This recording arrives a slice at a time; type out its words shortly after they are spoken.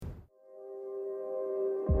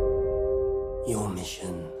Your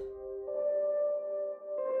mission,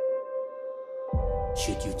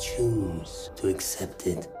 should you choose to accept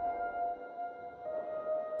it.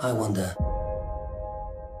 I wonder,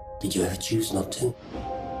 did you ever choose not to?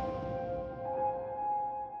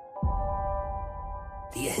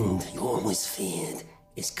 The end you always feared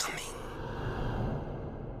is coming.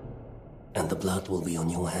 And the blood will be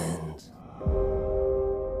on your hands.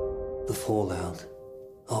 The fallout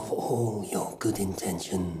of all your good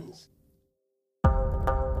intentions.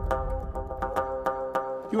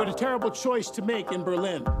 You had a terrible choice to make in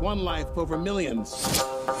Berlin. One life over millions.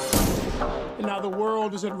 And now the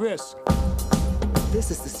world is at risk.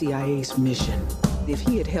 This is the CIA's mission. If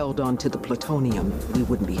he had held on to the plutonium, we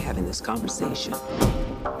wouldn't be having this conversation.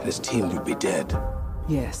 His team would be dead.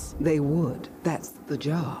 Yes, they would. That's the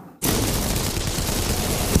job.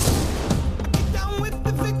 Get down with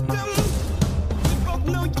the victim. We both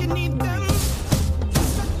know you need them.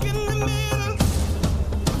 Stuck in the middle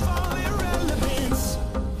of all irrelevance.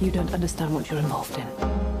 You don't understand what you're involved in.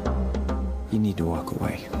 You need to walk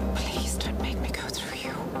away. Please don't make me go through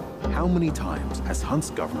you. How many times has Hunt's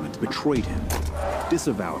government betrayed him,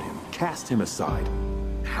 disavowed him, cast him aside?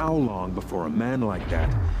 How long before a man like that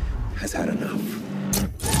has had enough?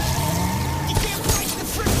 You can't fight the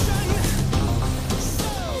friction. So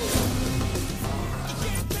you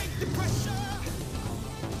can't take the pressure.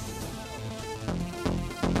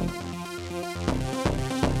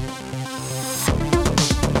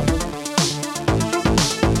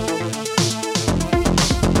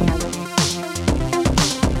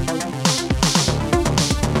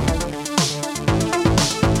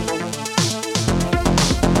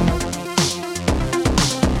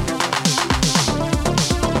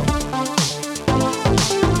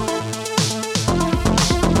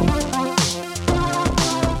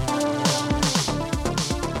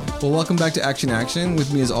 Well, welcome back to Action Action.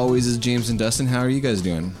 With me, as always, is James and Dustin. How are you guys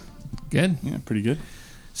doing? Good. Yeah, pretty good.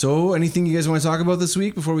 So, anything you guys want to talk about this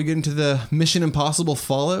week before we get into the Mission Impossible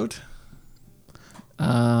Fallout?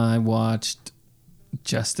 I watched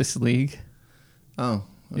Justice League. Oh,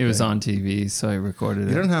 okay. It was on TV, so I recorded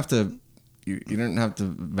it. You don't have to. You don't have to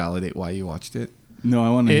validate why you watched it. No,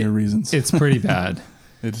 I want to hear reasons. It's pretty bad.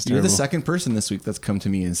 It's You're terrible. the second person this week that's come to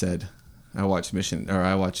me and said, "I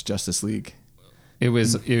watched Justice League." It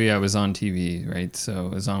was on TV, right? So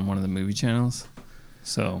it was on one of the movie channels.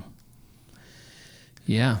 So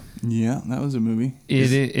yeah, that was a movie.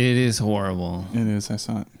 It is horrible. It is. I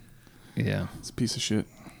saw it. Yeah, it's a piece of shit.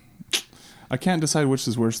 I can't decide which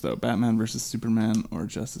is worse though: Batman versus Superman or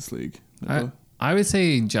Justice League. I would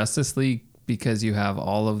say Justice League because you have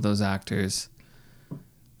all of those actors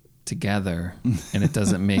together, and it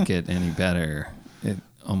doesn't make it any better. It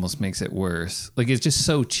almost makes it worse. Like, it's just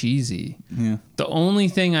so cheesy. Yeah. The only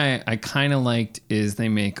thing I kind of liked is they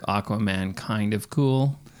make Aquaman kind of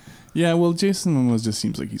cool. Yeah, well, Jason Momoa just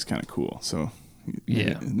seems like he's kind of cool. So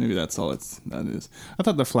maybe that's all that is. I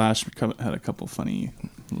thought the Flash had a couple funny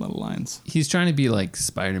little lines. He's trying to be like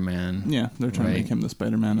Spider-Man. Yeah, they're trying to make him the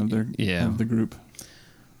Spider-Man of the group.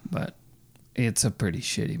 But it's a pretty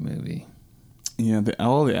shitty movie. Yeah,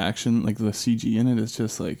 all the action, like the CG in it is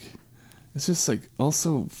just like. It's just like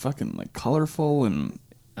also fucking like colorful and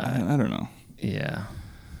I don't know. Yeah.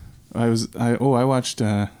 I watched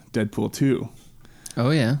Deadpool 2.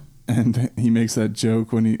 Oh yeah. And he makes that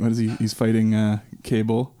joke when he's fighting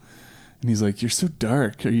Cable, and he's like, "You're so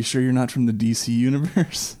dark. Are you sure you're not from the DC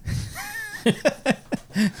universe?"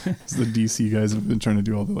 So the DC guys have been trying to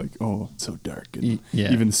do all the like, "Oh, it's so dark." And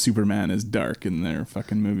even Superman is dark in their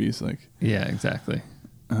fucking movies. Like, yeah, exactly.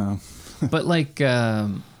 But like.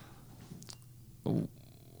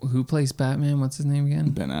 Who plays Batman? What's his name again?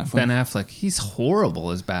 Ben Affleck. Ben Affleck. He's horrible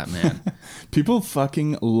as Batman. People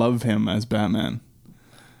fucking love him as Batman.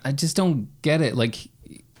 I just don't get it. Like,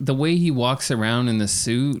 the way he walks around in the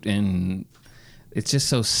suit, and it's just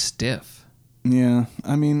so stiff. Yeah,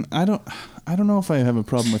 I mean, I don't know if I have a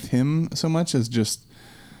problem with him so much as just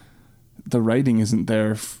the writing isn't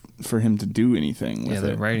there for him to do anything with it. Yeah,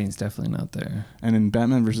 the writing's definitely not there. And in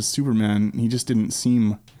Batman versus Superman, he just didn't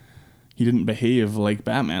seem... He didn't behave like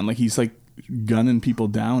Batman. Like, he's like gunning people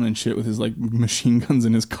down and shit with his like machine guns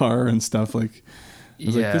in his car and stuff. Like, I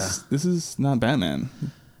was like, this is not Batman.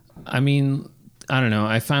 I mean, I don't know.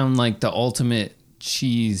 I found like the ultimate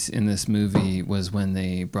cheese in this movie was when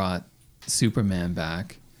they brought Superman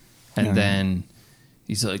back, and then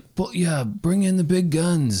he's like, "Well, yeah, bring in the big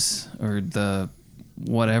guns," or the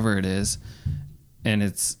whatever it is, and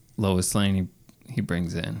it's Lois Lane he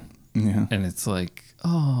brings in, and it's like,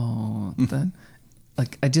 oh, that,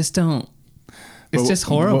 like, I just don't. It's just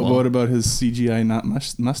horrible. What about his CGI not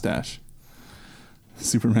mustache?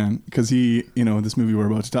 Superman, because he, this movie we're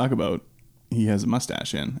about to talk about, he has a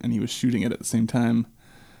mustache in, and he was shooting it at the same time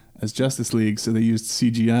as Justice League, so they used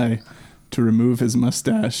CGI to remove his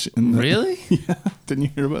mustache. Really? Yeah. Didn't you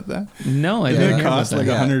hear about that? No, I didn't It hear about cost that. like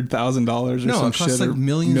 $100,000 or some No, it shit. costs like or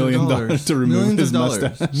millions of dollars to remove millions his of dollars.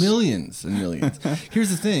 mustache. Millions and millions. Here's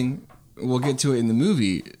the thing. We'll get to it in the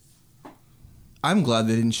movie. I'm glad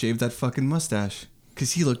they didn't shave that fucking mustache.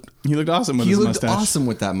 Because he looked awesome with his mustache. awesome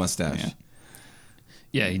with that mustache. Yeah.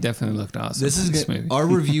 Yeah, he definitely looked awesome. This is in this movie. our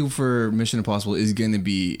review for Mission Impossible is going to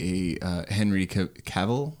be a Henry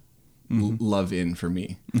Cavill love in for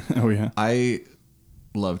me. Oh, yeah. I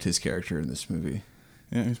loved his character in this movie.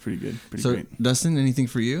 Yeah, he's pretty good. Pretty So, great. Dustin, anything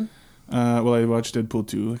for you? Well, I watched Deadpool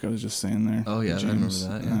 2, like I was just saying there. Oh, yeah, I remember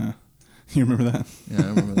that, yeah. You remember that? Yeah, I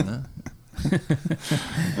remember that.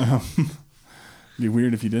 It'd be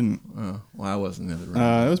weird if you didn't. Oh, well, I wasn't the other room.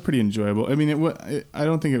 It was pretty enjoyable. I mean, I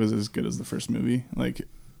don't think it was as good as the first movie. Like,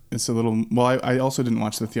 it's a little. Well, I also didn't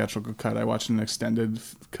watch the theatrical cut. I watched an extended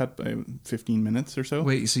cut by 15 minutes or so.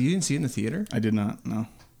 Wait, so you didn't see it in the theater? I did not. No.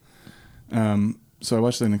 So I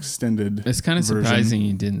watched an extended. It's kind of version. surprising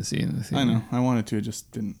you didn't see it in the theater. I know. I wanted to. It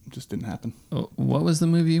just didn't happen. Oh, what was the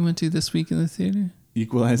movie you went to this week in the theater?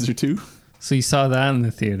 Equalizer 2. So you saw that in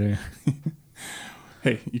the theater.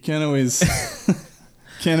 Hey, you can't always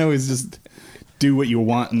just do what you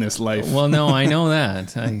want in this life. Well, no, I know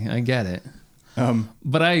that. I get it.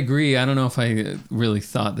 But I agree. I don't know if I really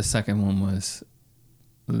thought the second one was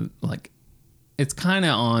like, it's kind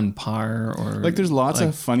of on par or like there's lots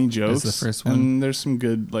of funny jokes. The first one. And there's some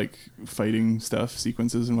good like fighting stuff,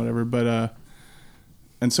 sequences and whatever. But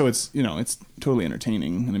and so it's it's totally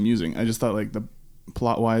entertaining and amusing. I just thought like the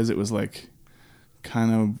plot wise, it was like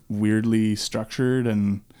kind of weirdly structured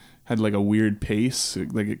and had like a weird pace.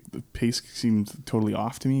 Like the pace seemed totally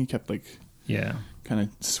off to me. It kept like kind of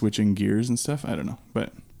switching gears and stuff. I don't know,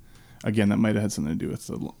 but again, that might have had something to do with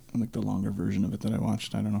the longer version of it that I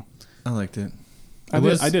watched. I don't know. I liked it.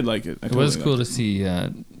 I did like it. It was cool to see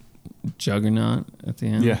Juggernaut at the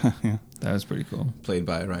end. Yeah. That was pretty cool. Played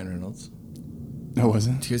by Ryan Reynolds. Oh, was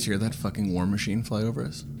it? Did you guys hear that fucking war machine fly over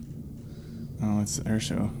us? Oh, it's Air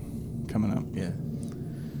Show coming up. Yeah.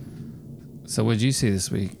 So what did you see this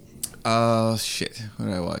week? Shit. What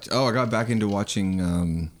did I watch? Oh, I got back into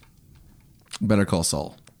watching Better Call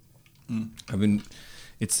Saul. I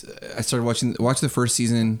started watching the first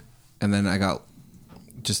season, and then I got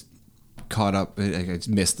just caught up. I just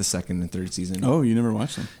missed the second and third season. Oh, you never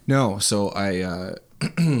watched them? No. So I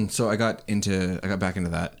I got back into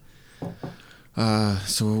that.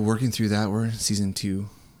 So we're working through that. We're in season 2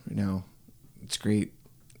 right now. It's great.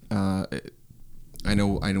 I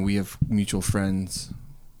know we have mutual friends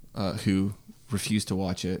who refuse to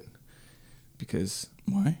watch it because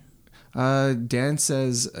why? Dan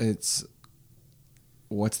says it's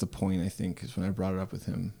what's the point, I think, is when I brought it up with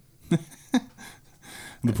him.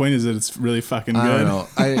 The point is that it's really fucking good. I don't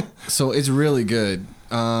know. So it's really good.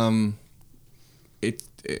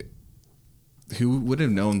 Who would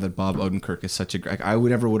have known that Bob Odenkirk is such a... I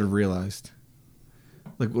would have realized.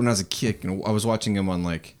 Like, when I was a kid, I was watching him on,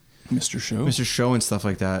 like... Mr. Show and stuff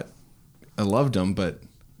like that. I loved him, but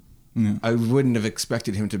I wouldn't have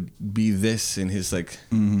expected him to be this in his, like,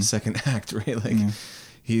 second act, right? Like,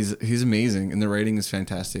 he's amazing, and the writing is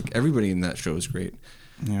fantastic. Everybody in that show is great.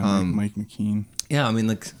 Yeah, Mike McKean. Yeah, I mean,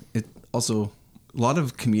 like, it also... A lot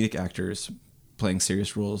of comedic actors playing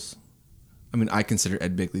serious roles... I mean, I consider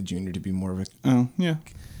Ed Begley Jr. to be more of a... Oh, yeah.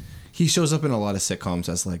 He shows up in a lot of sitcoms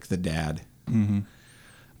as, like, the dad. Mm-hmm.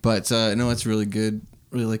 But, no, it's really good.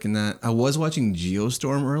 Really liking that. I was watching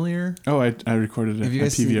Geostorm earlier. Oh, I recorded it. Have you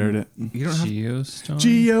guys I PVR'd it. You don't have... Geostorm?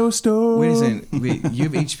 Geostorm! Wait a second. Wait, you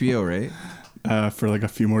have HBO, right? For, like, a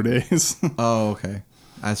few more days. Oh, okay.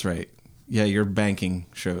 That's right. Yeah, you're banking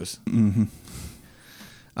shows. Mm-hmm.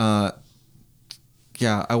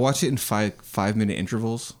 Yeah, I watch it in 5-minute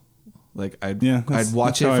intervals. Like I'd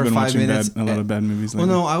watch it how I've for been 5 minutes. A lot of bad movies. Well,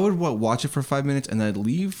 no, I would watch it for 5 minutes and I'd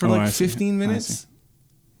leave for like 15 minutes,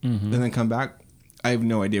 and then come back. I have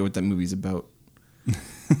no idea what that movie's about.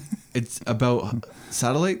 It's about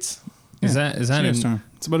satellites. Is that Geostorm?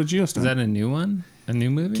 It's about a geostorm. Is that a new one? A new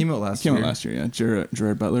movie? Came out last year. Yeah.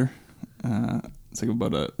 Gerard Butler. It's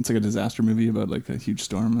like a disaster movie about like a huge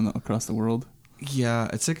storm across the world. Yeah,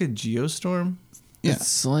 it's like a geostorm. Yeah.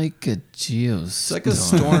 It's like a geostorm. It's like a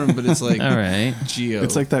storm, but it's like all right. Geo.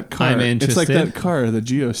 It's like that car. I'm interested. It's like that car, the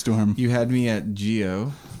Geostorm. You had me at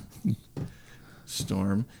Geo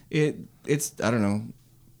Storm. It's I don't know.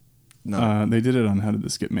 No. They did it on How Did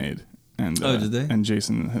This Get Made? And did they? And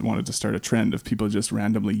Jason had wanted to start a trend of people just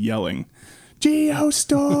randomly yelling,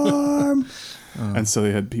 Geostorm! And so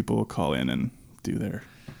they had people call in and do their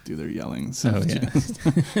yelling. Oh yeah.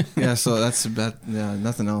 Yeah, so that's about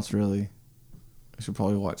nothing else really. I should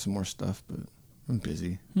probably watch some more stuff, but I'm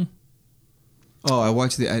busy. Oh,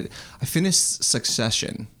 I finished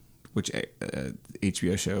Succession, which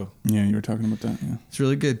HBO show. Yeah, you were talking about that. Yeah, It's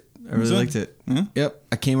really good. I really liked it. Yeah? Yep,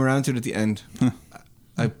 I came around to it at the end.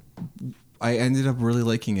 I ended up really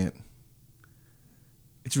liking it.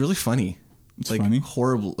 It's really funny. It's like funny?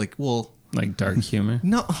 horrible. Like Like dark humor.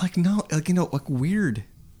 like weird.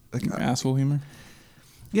 Like asshole humor.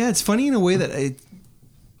 yeah, it's funny in a way that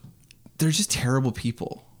they're just terrible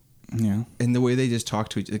people. Yeah, And the way they just talk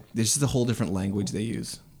to each other, there's just a whole different language they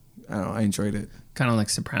use. I don't know. I enjoyed it. Kind of like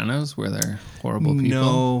Sopranos, where they're horrible people.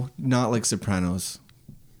 No, not like Sopranos.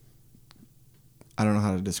 I don't know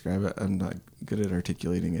how to describe it. I'm not good at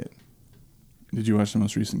articulating it. did you watch the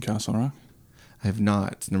most recent Castle Rock? I have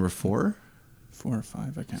not. It's number 4? 4 or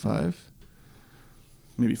 5? I can't remember. 5?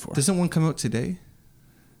 Maybe 4. Doesn't one come out today?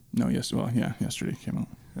 No, yesterday came out.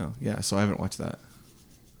 Oh, yeah. So I haven't watched that.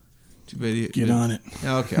 Too bad. Get on it.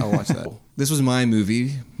 Yeah, okay, I'll watch that. This was my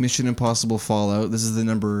movie, Mission Impossible Fallout. This is the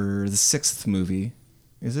 6th movie.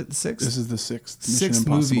 Is it the 6th? This is the 6th Mission Sixth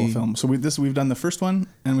Impossible movie. film. So we've done the first one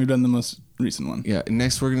and we've done the most recent one. Yeah,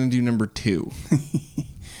 next we're going to do number 2.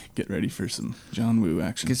 Get ready for some John Woo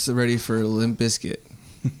action. Get ready for Limp Bizkit.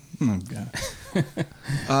 Oh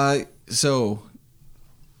god. So,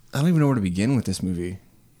 I don't even know where to begin with this movie.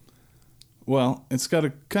 Well, it's got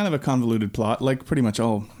a kind of a convoluted plot, like pretty much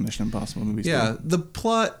all Mission Impossible movies. Yeah, do. the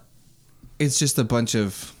plot, it's just a bunch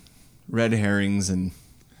of red herrings and...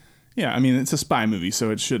 Yeah, I mean it's a spy movie,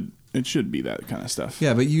 so it should be that kind of stuff.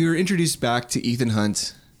 Yeah, but you're introduced back to Ethan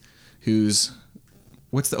Hunt, who's...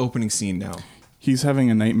 What's the opening scene now? He's having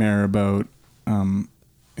a nightmare about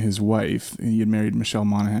his wife. He had married Michelle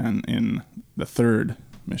Monaghan in the 3rd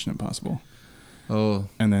Mission Impossible. Oh.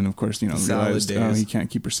 And then, of course, realized, he can't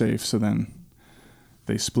keep her safe. So then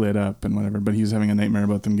they split up and whatever. But he's having a nightmare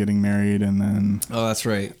about them getting married. And then... Oh, that's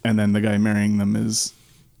right. And then the guy marrying them is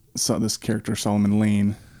this character, Solomon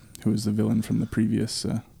Lane, who is the villain from the previous...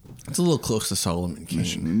 it's a little close to Solomon Kane.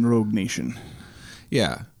 Mission, Rogue Nation.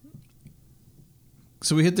 Yeah.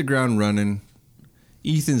 So we hit the ground running.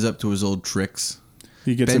 Ethan's up to his old tricks.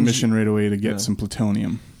 He gets a mission right away to get some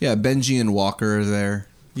plutonium. Yeah, Benji and Walker are there.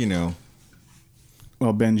 You know.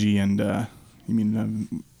 Well, Benji and you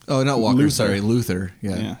mean? Oh, not Walker. Luther. Sorry, Luther.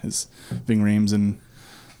 Yeah, yeah. His Ving Rhames and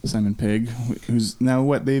Simon Pegg, who's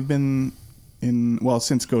now they've been in. Well,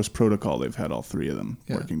 since Ghost Protocol, they've had all 3 of them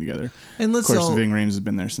working together. And of course, Ving Rhames has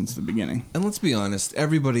been there since the beginning. And let's be honest,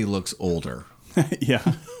 everybody looks older. Yeah.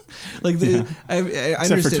 Like I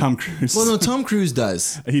except for Tom Cruise. Well, no, Tom Cruise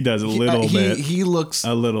does. He does a little bit. He looks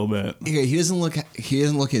a little bit. Yeah, he doesn't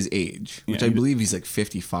look his age, which I believe he's like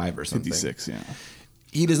 55 or something. 56, yeah.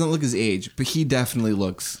 He doesn't look his age, but he definitely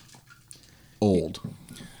looks old.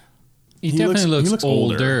 He definitely looks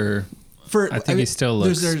older. I think he still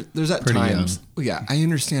looks. There's at times. Young. Yeah, I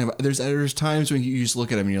understand. But there's times when you just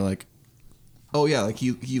look at him and you're like, oh yeah, like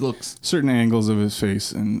he looks. Certain angles of his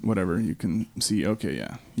face and whatever you can see. Okay,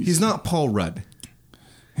 yeah. He's not Paul Rudd.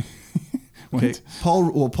 Okay,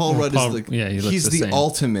 Paul Rudd is like he's the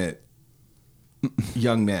ultimate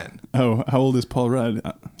young man. Oh, how old is Paul Rudd?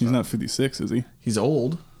 He's not 56, is he? He's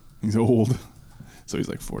old. He's old. So he's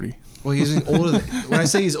like 40. Well, he's older than, when I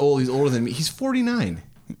say he's old, he's older than me. He's 49.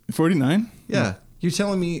 49? Yeah. You're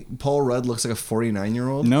telling me Paul Rudd looks like a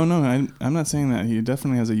 49-year-old? No, I'm not saying that. He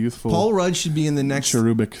definitely has a youthful. Paul Rudd should be in the next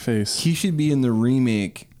cherubic face. He should be in the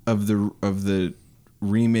remake of the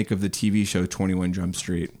remake of the TV show 21 Jump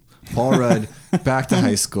Street. Paul Rudd back to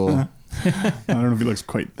high school. I don't know if he looks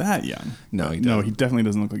quite that young. No, he doesn't. No, he dedefinitely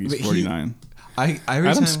doesn't look like he's 49.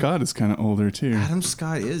 Adam Scott is kind of older too. Adam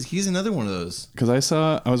Scott is. He's another one of those. Because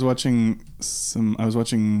I was watching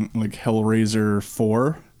like Hellraiser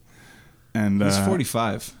 4, and he's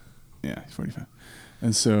 45. Yeah, he's 45,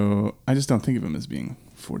 and so I just don't think of him as being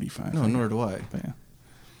 45. No, nor do I. But yeah.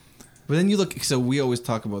 But then you look. So we always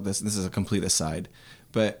talk about this. And this is a complete aside,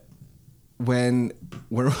 but when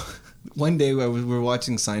we're one day we were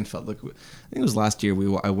watching Seinfeld. Like I think it was last year.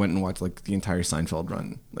 I went and watched like the entire Seinfeld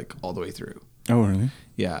run, like all the way through. Oh, really?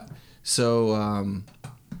 Yeah. So,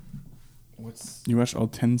 you watched all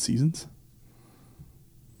 10 seasons?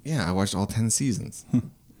 Yeah, I watched all 10 seasons.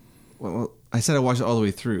 Well, I said I watched it all the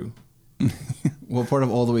way through. Well, part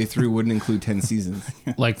of all the way through wouldn't include 10 seasons.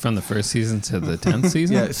 Like from the first season to the 10th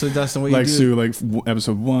season? Yeah. So Dustin, what like you do? So, like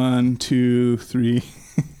episode 1, 2, 3.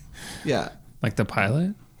 Yeah. Like the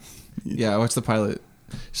pilot? Yeah, I watched the pilot.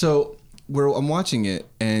 So I'm watching it,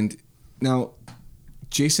 and now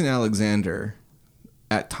Jason Alexander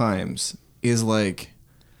at times is like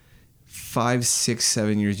 5, 6,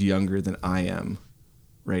 7 years younger than I am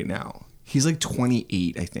right now. He's like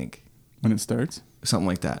 28, I think. When it starts? Something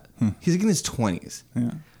like that. He's like in his 20s.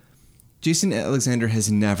 Yeah. Jason Alexander has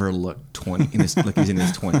never looked 20 like he's in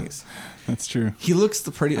his 20s. That's true. He looks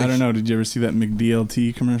the pretty. I don't know. Did you ever see that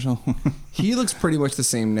McDLT commercial? He looks pretty much the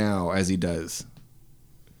same now as he does.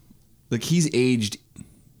 Like he's aged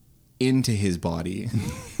into his body.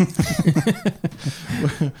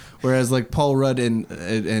 Whereas like Paul Rudd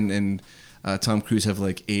and Tom Cruise have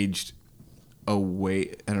like aged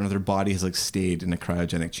away. I don't know. Their body has like stayed in a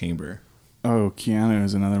cryogenic chamber. Oh, Keanu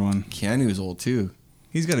is another one. Keanu's old too.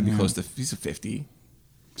 He's got to be close to. He's a 50.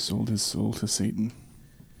 Sold his soul to Satan.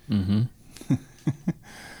 Mm-hmm.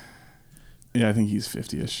 Yeah, I think he's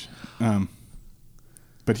 50-ish.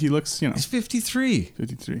 But he looks, He's 53.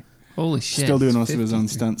 53. Holy shit. Still doing most of his own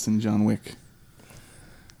stunts in John Wick.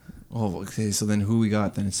 Oh, okay. So then who we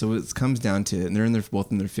got then? So it comes down to, and they're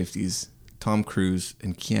both in their 50s. Tom Cruise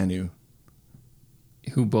and Keanu.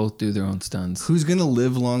 Who both do their own stunts. Who's gonna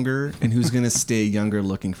live longer and who's gonna stay younger,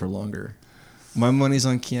 looking for longer? My money's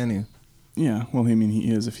on Keanu. Yeah, well, I mean,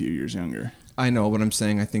 he is a few years younger. I know, but I'm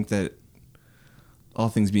saying I think that all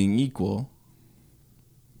things being equal,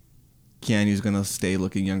 Keanu's gonna stay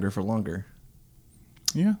looking younger for longer.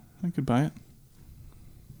 Yeah, I could buy it.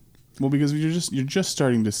 Well, because you're just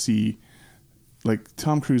starting to see, like,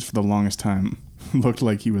 Tom Cruise for the longest time looked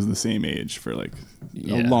like he was the same age for like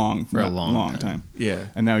a long time. Yeah,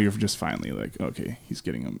 and now you're just finally like, okay, he's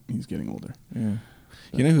getting older. Yeah.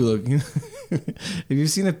 You know who look? Have you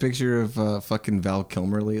seen a picture of fucking Val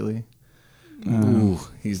Kilmer lately? Ooh,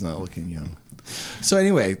 he's not looking young. So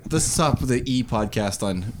anyway, let's stop the E podcast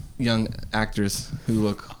on young actors who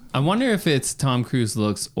look. I wonder if it's Tom Cruise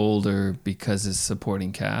looks older because his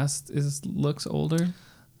supporting cast looks older.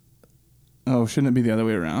 Oh, shouldn't it be the other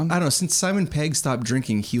way around? I don't know. Since Simon Pegg stopped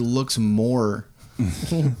drinking, he looks more.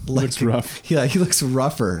 Looks rough. Yeah, he looks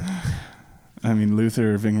rougher. I mean,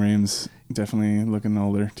 Luther Vingram's definitely looking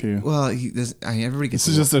older too. Well, everybody gets.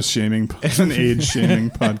 This is just an age shaming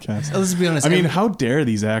podcast. Let's be honest. I mean, how dare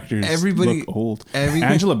these actors look old?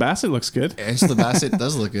 Angela Bassett looks good. Angela Bassett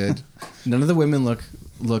does look good. None of the women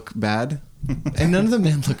look bad, and none of the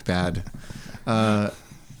men look bad.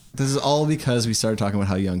 This is all because we started talking about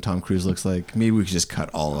how young Tom Cruise looks like. Maybe we could just cut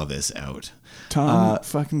all of this out. Tom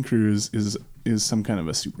fucking Cruise is some kind of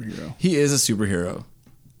a superhero. He is a superhero.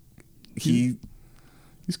 He's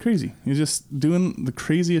crazy. He's just doing the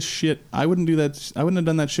craziest shit. I wouldn't do that. I wouldn't have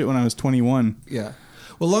done that shit when I was 21. Yeah.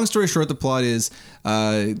 Well, long story short, the plot is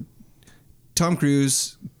Tom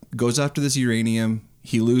Cruise goes after this uranium.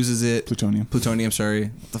 He loses it. Plutonium, sorry.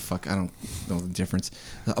 What the fuck? I don't know the difference.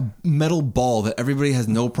 A metal ball that everybody has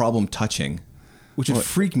no problem touching, which would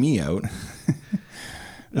freak me out.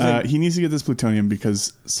 He needs to get this plutonium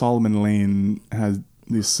because Solomon Lane has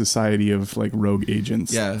this society of like rogue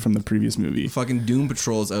agents from the previous movie. Fucking Doom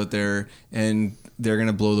Patrol's out there, and they're going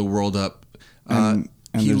to blow the world up. And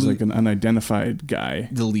there's like an unidentified guy.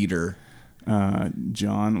 The leader.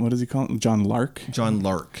 John, what is he called? John Lark? John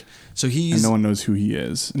Lark. So he's... And no one knows who he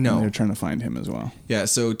is. No. And they're trying to find him as well. Yeah,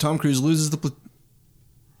 so Tom Cruise loses the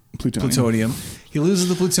plutonium. He loses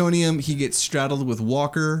the plutonium. He gets straddled with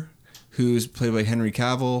Walker, who's played by Henry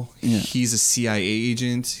Cavill. Yeah. He's a CIA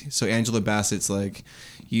agent. So Angela Bassett's like,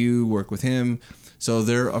 you work with him. So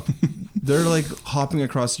they're like hopping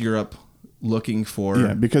across Europe looking for...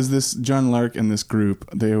 Yeah, because this John Lark and this group,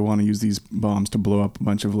 they want to use these bombs to blow up a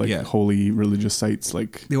bunch of like holy religious sites.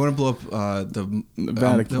 Like they want to blow up the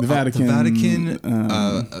Vatican,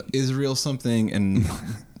 Israel something, and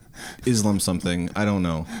Islam something. I don't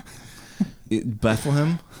know.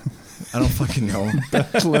 Bethlehem? I don't fucking know.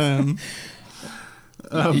 Bethlehem.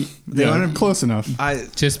 Close enough.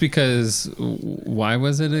 Just because, why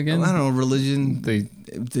was it again? I don't know. Religion. They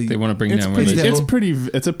want to bring down religion.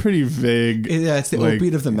 It's a pretty vague. Yeah, it's the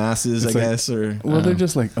opiate of the masses, I guess. Or they're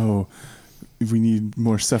just like, we need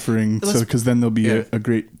more suffering, because then there'll be a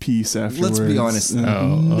great peace afterwards. Let's be honest.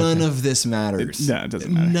 None of this matters. It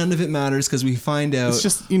doesn't matter. None of it matters because we find out. It's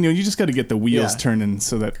just you just got to get the wheels turning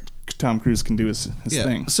so that Tom Cruise can do his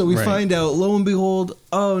thing. So we find out, lo and behold,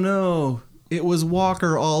 oh no. It was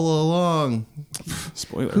Walker all along.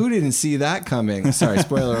 Spoiler. Who didn't see that coming? Sorry,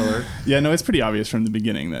 spoiler alert. Yeah, no, it's pretty obvious from the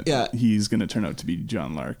beginning that he's going to turn out to be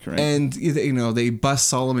John Lark, right? And, they bust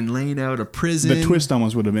Solomon Lane out of prison. The twist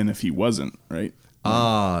almost would have been if he wasn't, right?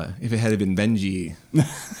 If it had been Benji.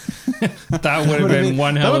 That would have been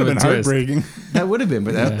one hell of a twist. Heartbreaking. That would have been,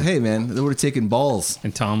 but hey, man, that would have taken balls.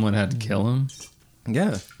 And Tom would have had to kill him.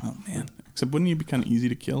 Yeah. Oh, man. Except wouldn't he be kind of easy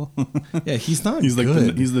to kill? Yeah, he's not. He's like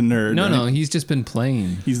good. he's the nerd. No, right? no, he's just been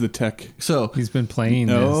playing. He's the tech. So He's been playing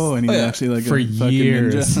this. Oh, and he's actually like for a fucking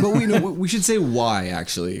years. ninja. but we should say why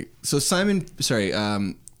actually. So so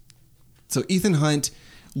Ethan Hunt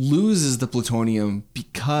loses the plutonium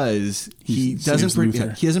because he saves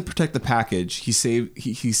Luther. he doesn't protect the package. He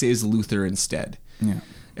saves Luther instead. Yeah.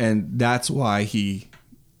 And that's why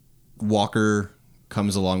Walker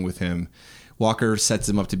comes along with him. Walker sets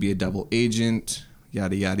him up to be a double agent.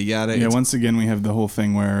 Yada yada yada. Yeah. Once again, we have the whole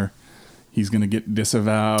thing where he's gonna get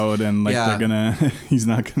disavowed, and like Yeah. they're gonna, he's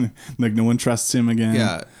not gonna, like no one trusts him again.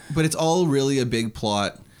 Yeah, but it's all really a big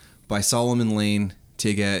plot by Solomon Lane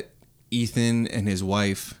to get Ethan and his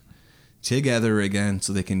wife together again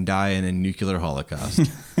so they can die in a nuclear holocaust.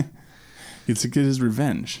 It's to get his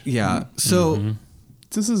revenge. Yeah. So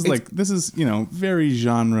This is very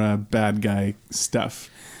genre bad guy stuff.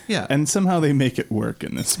 Yeah. And somehow they make it work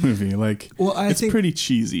in this movie. Like, Well, I it's think- pretty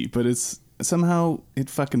cheesy, but it's somehow it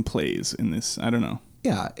fucking plays in this. I don't know.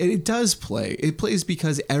 yeah, it does play. It plays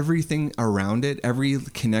because everything around it, every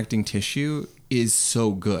connecting tissue is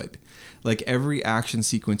so good. Like every action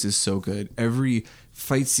sequence is so good. Every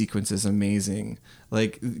fight sequence is amazing.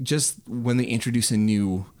 Like just when they introduce a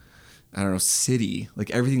new, I don't know, city, like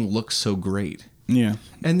everything looks so great. Yeah.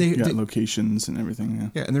 And You got locations and everything. Yeah.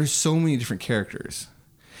 Yeah, and there's so many different characters.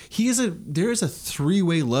 There is a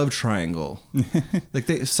 3-way love triangle. Like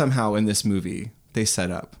they somehow in this movie they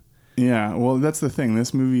set up. Yeah. Well, that's the thing.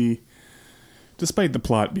 This movie, despite the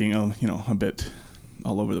plot being a bit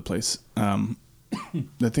all over the place,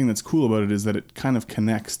 the thing that's cool about it is that it kind of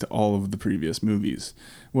connects to all of the previous movies,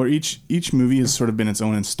 where each movie has sort of been its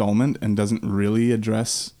own installment and doesn't really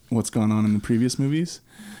address what's gone on in the previous movies.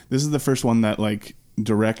 This is the first one that like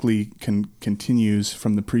directly continues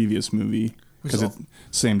from the previous movie because it's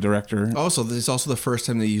same director. Also, this is also the first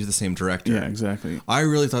time they use the same director. Yeah, exactly. I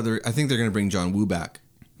really thought I think they're going to bring John Woo back.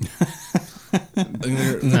 No. I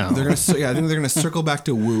think they're going to circle back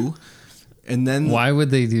to Woo, and then Why would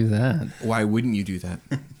they do that? why wouldn't you do that?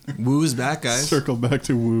 Woo is back, guys. Circle back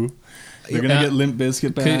to Woo. They're gonna Yeah. get Limp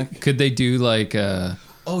Bizkit back. Could they do like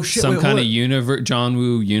Oh shit! some wait, kind hold of on. John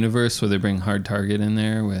Woo universe where they bring Hard Target in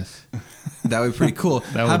there with? That would be pretty cool.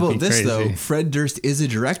 That How would about be this crazy. though? Fred Durst is a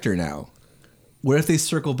director now. What if they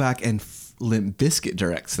circle back and Limp Bizkit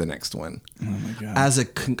directs the next one Oh my god! as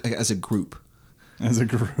a group? As a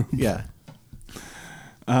group. Yeah.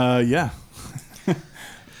 Yeah.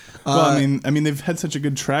 Well, I mean, they've had such a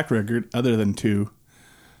good track record, other than 2.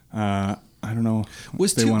 I don't know.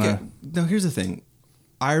 Was if they 2 wanna- No, here's the thing.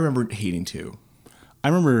 I remember hating 2. I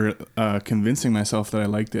remember convincing myself that I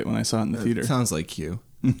liked it when I saw it in the theater. Sounds like you.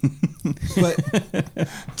 But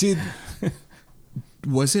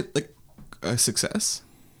was it like a success?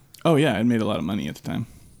 Oh yeah, it made a lot of money at the time.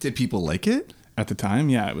 Did people like it? At the time,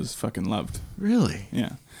 yeah, it was fucking loved. Really?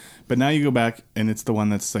 Yeah, but now you go back and it's the one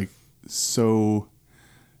that's like so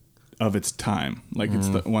of its time. Like it's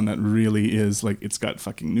the one that really is like it's got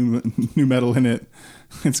fucking new metal in it.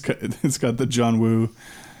 It's got the John Woo,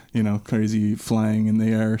 crazy flying in the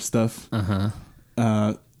air stuff.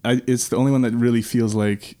 It's the only one that really feels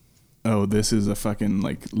like, oh, this is a fucking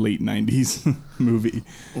like late 90s movie.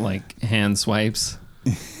 Like hand swipes.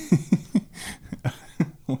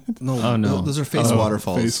 No. Oh, no. Those are face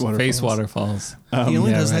waterfalls. Face waterfalls. He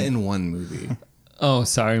only yeah, does that right. in one movie. Oh,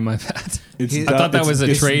 sorry, my bad. It's I thought that was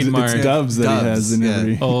a trademark. It's doves that Doves, he has in yeah.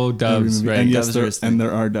 every. Oh, doves, every movie. right. And yes, Doves are his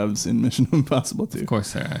there are doves in Mission Impossible too. Of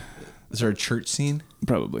course there are. Is there a church scene?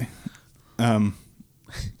 Probably.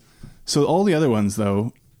 So all the other ones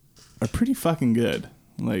though are pretty fucking good.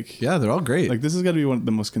 Like Yeah, they're all great. like this has got to be one of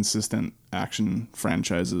the most consistent action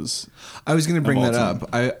franchises. I was going to bring of all that time.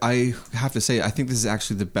 up. I have to say, I think this is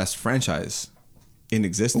actually the best franchise in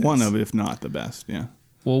existence. One of, if not the best. Yeah.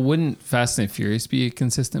 Well, wouldn't Fast and Furious be a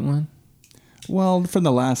consistent one? Well, from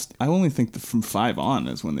the last, I only think from 5 on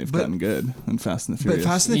is when they've But- gotten good. And Fast and the But Furious.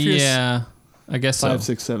 Fast and the Furious, Yeah, I guess 5,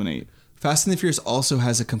 so. 6, 7, 8. Fast and the Furious also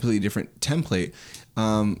has a completely different template.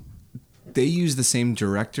 They use the same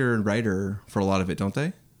director and writer for a lot of it, don't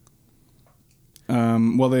they?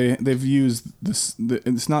 Well, they've used this.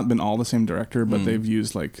 It's not been all the same director, but they've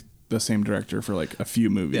used like the same director for like a few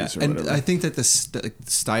movies or and whatever. I think that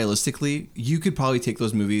stylistically, you could probably take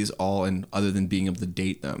those movies all and other than being able to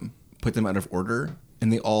date them, put them out of order,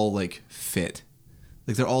 and they all like fit.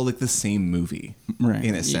 Like they're all like the same movie, Right.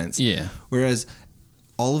 in a sense. yeah. Whereas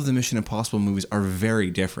all of the Mission Impossible movies are very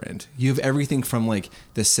different. You have everything from like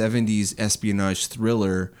the 70s espionage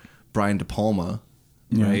thriller Brian De Palma,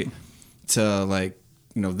 Yeah. right? To like,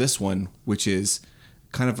 this one, which is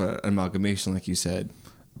kind of an amalgamation, like you said.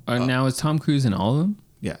 Now is Tom Cruise in all of them?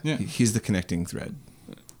 Yeah, Yeah. he's the connecting thread.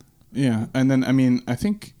 Yeah, and then I mean, I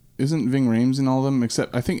think isn't Ving Rhames in all of them?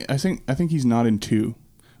 Except I think he's not in 2,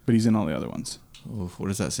 but he's in all the other ones. Oh, what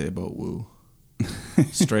does that say about Woo?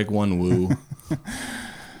 Strike one, Woo.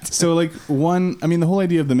 So like the whole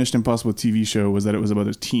idea of the Mission Impossible TV show was that it was about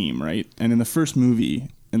a team, right? And in the first movie,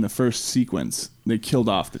 in the first sequence, they killed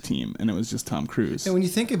off the team, and it was just Tom Cruise. And when you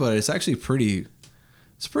think about it, it's actually it's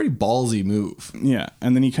a pretty ballsy move. Yeah,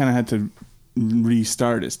 and then he kind of had to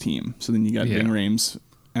restart his team. So then you got Ving Rhames,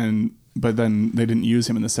 but then they didn't use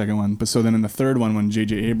him in the second one. But so then in the third one, when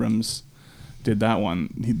J.J. Abrams did that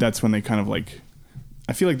one, that's when they kind of like,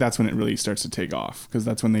 I feel like that's when it really starts to take off, because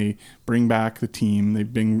that's when they bring back the team. They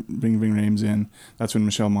bring Ving Rhames in. That's when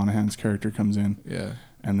Michelle Monaghan's character comes in. Yeah,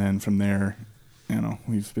 and then from there,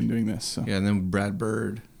 we've been doing this. So. Yeah, and then Brad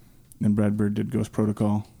Bird. Then Brad Bird did Ghost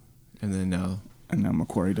Protocol. And then now. And now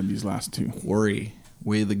Macquarie did these last 2. Quarry,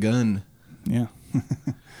 Way the Gun. Yeah.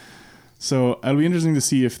 So it'll be interesting to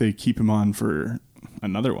see if they keep him on for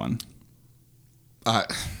another one. Do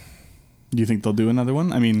you think they'll do another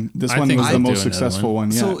one? I mean, this one was the most successful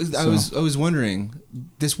one yet. So I was wondering,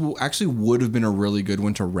 this would have been a really good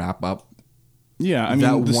one to wrap up. Yeah, I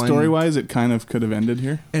mean, story-wise, it kind of could have ended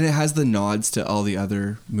here. And it has the nods to all the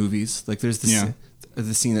other movies. Like, there's the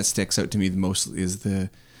scene that sticks out to me the most is the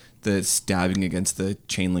stabbing against the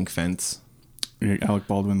chain link fence. Alec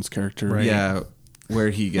Baldwin's character. Right. Yeah, where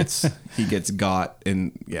he gets got,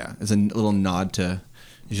 and as a little nod to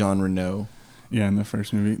Jean Reno. Yeah, in the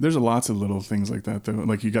first movie. There's lots of little things like that, though.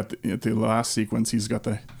 Like, you got at the last sequence, he's got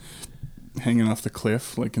the hanging off the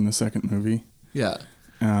cliff, like in the second movie. Yeah.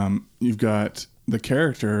 You've got the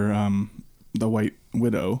character, the White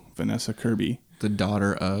Widow, Vanessa Kirby. The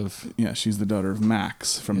daughter of... Yeah, she's the daughter of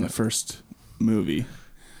Max from the first movie.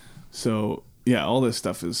 So, yeah, all this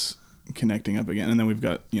stuff is connecting up again. And then we've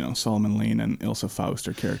got, Solomon Lane and Ilsa Faust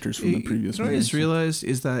are characters from the previous movie. What I just realized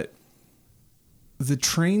is that the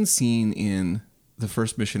train scene in the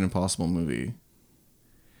first Mission Impossible movie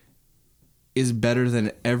is better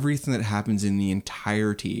than everything that happens in the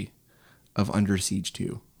entirety of Under Siege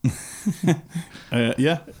 2.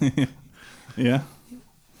 Yeah. Yeah.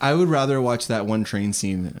 I would rather watch that one train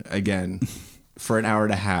scene again for an hour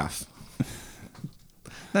and a half.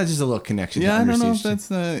 Not just a little connection. Yeah, to Under I don't know if Siege that's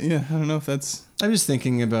 2. I don't know if that's... I'm just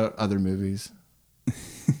thinking about other movies.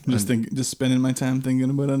 Just spending my time thinking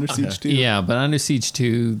about Under Siege 2. Yeah, but Under Siege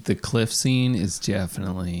 2, the cliff scene is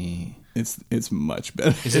definitely... It's much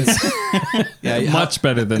better. Much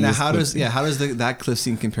better than this. How does that cliff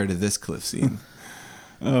scene compare to this cliff scene?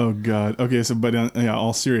 Oh God. Okay, so but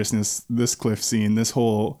all seriousness, this cliff scene, this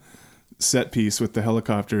whole set piece with the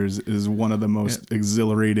helicopters is one of the most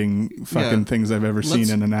exhilarating fucking things I've ever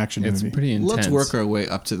seen in an action movie. It's pretty intense. Let's work our way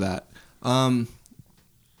up to that.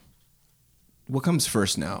 What comes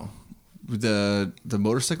first now? The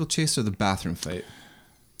motorcycle chase or the bathroom fight?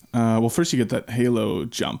 Well, first you get that Halo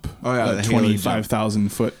jump. Oh yeah, the 25,000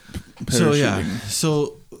 foot parachuting.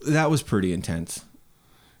 So that was pretty intense.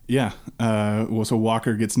 Yeah. So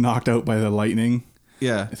Walker gets knocked out by the lightning.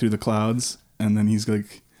 Yeah. Through the clouds, and then he's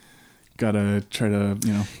like, gotta try to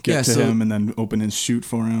get to him, and then open his chute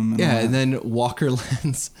for him. And then Walker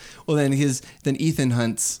lands. Well, then Ethan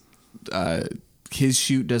Hunt's his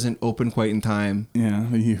chute doesn't open quite in time. Yeah,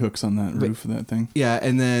 he hooks on that roof of that thing. Yeah,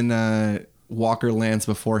 and then Walker lands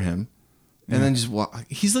before him, and then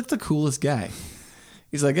he's like the coolest guy.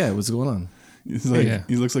 He's like, "Yeah, what's going on?" He's like,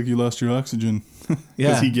 he looks like you lost your oxygen.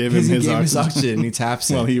 Yeah, he gave him his oxygen. And he taps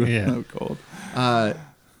him while he was out cold.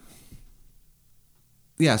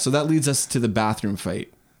 Yeah, so that leads us to the bathroom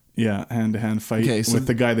fight. Yeah, hand-to-hand fight with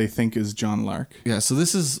the guy they think is John Lark. Yeah, so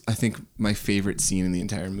this is, I think, my favorite scene in the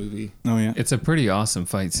entire movie. Oh, yeah? It's a pretty awesome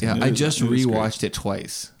fight scene. Yeah, I just rewatched it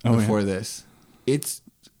twice before this. It's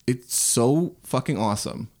so fucking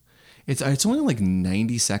awesome. It's only like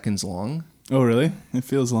 90 seconds long. Oh, really? It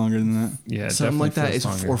feels longer than that. Yeah, something like that. It's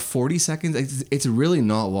for 40 seconds. It's really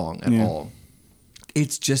not long at all.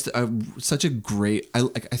 It's just such a great... I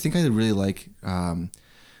think I really like...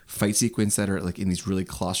 fight sequence that are like in these really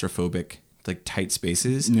claustrophobic, like tight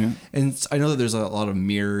spaces. Yeah. And I know that there's a lot of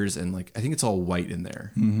mirrors and like, I think it's all white in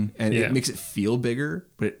there. Mm-hmm. And it makes it feel bigger,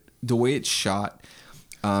 but the way it's shot,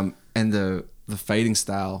 and the fighting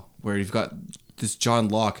style where you've got this John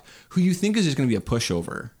Locke, who you think is just going to be a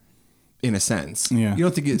pushover in a sense. Yeah. You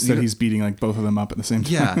don't think Instead he's beating like both of them up at the same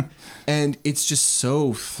time. Yeah. And it's just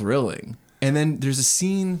so thrilling. And then there's a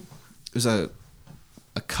scene, there's a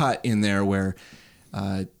cut in there where,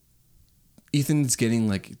 Ethan's getting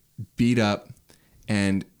like beat up,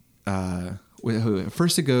 and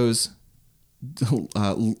first it goes,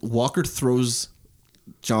 Walker throws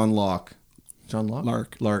John Locke John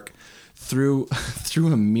Lark through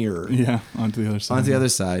a mirror. Yeah, onto the other side. Onto the other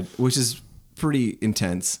side, which is pretty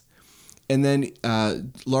intense. And then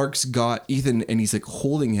Lark's got Ethan, and he's like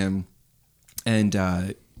holding him,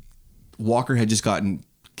 and Walker had just gotten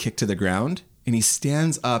kicked to the ground, and he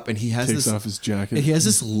stands up, and he has Takes this off his jacket. He has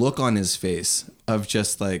this look on his face of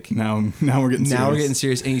just like now we're getting serious. Now we're getting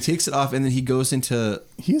serious, and he takes it off, and then he goes into.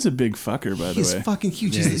 He is a big fucker, by the way. He's fucking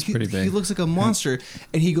huge. Yeah, he's pretty big. He looks like a monster,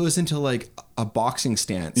 and he goes into like a boxing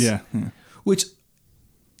stance. Yeah. Which,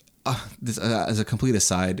 this as a complete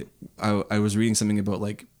aside, I was reading something about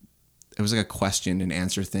like it was like a question and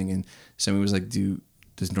answer thing, and somebody was like,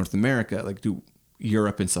 does North America, like do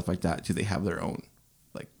Europe and stuff like that, do they have their own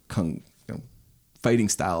like fighting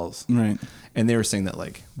styles? Right. And they were saying that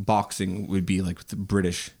like boxing would be like the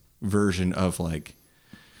British version of like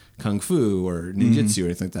kung fu or ninjutsu or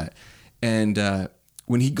anything like that. And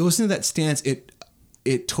when he goes into that stance,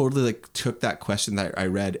 it totally like took that question that I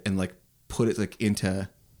read and like put it like into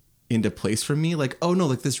place for me. Like, oh no,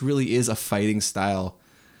 like this really is a fighting style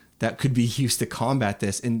that could be used to combat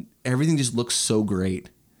this, and everything just looks so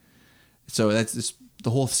great. So that's just,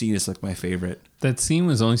 the whole scene is like my favorite. That scene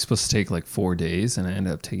was only supposed to take like 4 days, and it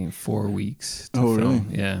ended up taking 4 weeks to film. Really?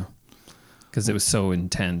 Yeah. Because it was so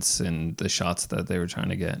intense, and the shots that they were trying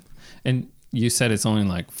to get. And you said it's only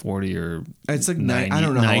like 40 or it's like 90, I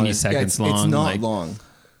don't know 90 how seconds long. long. It's not like, long.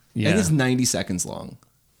 Yeah. I think it's 90 seconds long.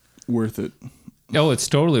 Worth it. Oh, it's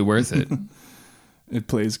totally worth it. It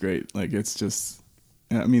plays great. Like it's just,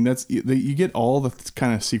 I mean, you get all the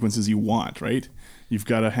kind of sequences you want, right? You've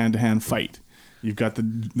got a hand-to-hand fight. You've got the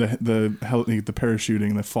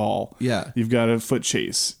parachuting, the fall. Yeah. You've got a foot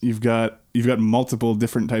chase. You've got multiple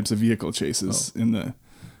different types of vehicle chases in the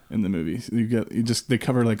movie. They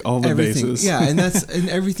cover like all the everything. bases. Yeah, and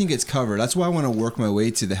everything gets covered. That's why I want to work my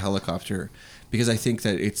way to the helicopter, because I think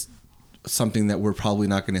that it's something that we're probably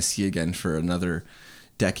not going to see again for another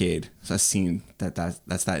decade. So I've seen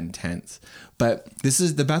that's that intense. But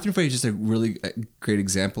the bathroom fight is just a really great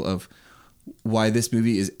example of why this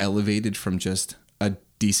movie is elevated from just a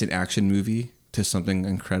decent action movie to something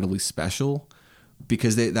incredibly special,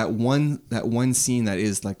 because that one scene that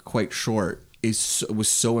is like quite short was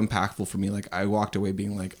so impactful for me. Like I walked away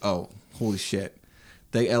being like, oh, holy shit.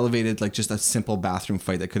 They elevated like just a simple bathroom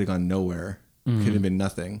fight that could have gone nowhere. Mm-hmm. Could have been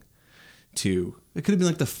nothing. It could have been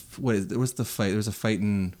like what's the fight? There was a fight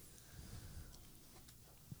in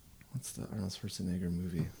what's the Arnold Schwarzenegger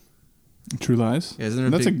movie? True Lies. Yeah, isn't there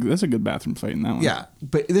that's a good bathroom fight in that one. Yeah,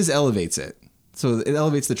 but this elevates it. So it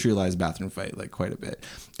elevates the True Lies bathroom fight like quite a bit.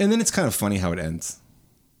 And then it's kind of funny how it ends.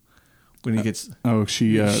 When he gets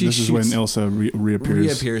she this is when Elsa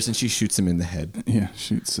reappears and she shoots him in the head. Yeah,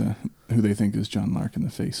 shoots who they think is John Lark in the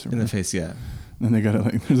face. In the face, yeah. And they got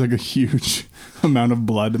it there's like a huge amount of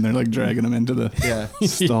blood, and they're like dragging him into the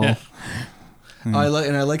stall. Yeah. I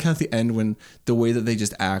like how at the end, when the way that they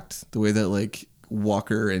just act, the way that like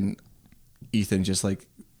Walker and Ethan just like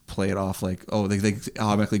play it off, like they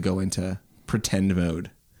automatically go into pretend mode.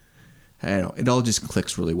 I don't know, it all just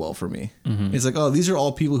clicks really well for me. Mm-hmm. It's like, oh, these are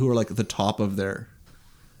all people who are like at the top of their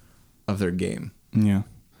game. Yeah.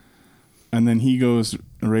 And then he goes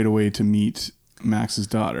right away to meet Max's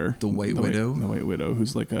daughter, the White Widow. The White Widow,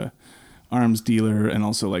 who's like a arms dealer and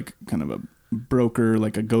also like kind of a broker,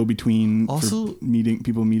 like a go-between also for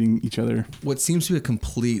meeting each other. What seems to be a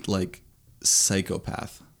complete like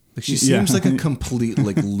psychopath. Like she seems like a complete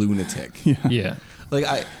like lunatic. Yeah.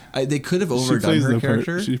 Like they could have overdone her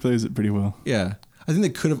character. She plays it pretty well. Yeah. I think they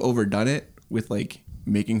could have overdone it with like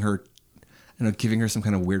making her, giving her some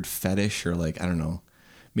kind of weird fetish, or like, I don't know,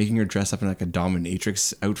 making her dress up in like a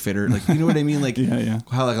dominatrix outfit, or like, you know what I mean? Like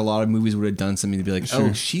how like a lot of movies would have done something to be like,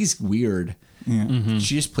 oh, she's weird. Yeah. Mm-hmm.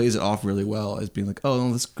 She just plays it off really well as being like, oh,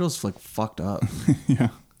 no, this girl's like fucked up. Yeah.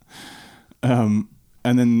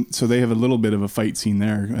 And then, so they have a little bit of a fight scene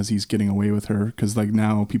there as he's getting away with her, because like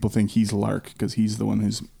now people think he's Lark because he's the one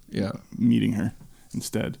who's meeting her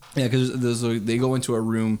instead. Yeah, because they go into a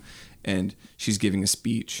room and she's giving a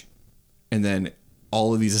speech, and then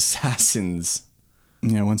all of these assassins.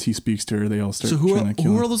 Yeah, once he speaks to her, they all start. So trying to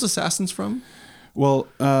kill him. Who are those assassins from? Well,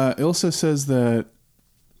 Ilsa says that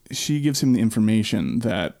she gives him the information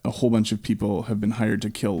that a whole bunch of people have been hired to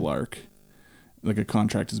kill Lark. Like a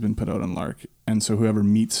contract has been put out on Lark. And so whoever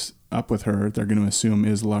meets up with her, they're going to assume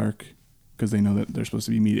is Lark, because they know that they're supposed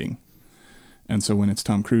to be meeting. And so when it's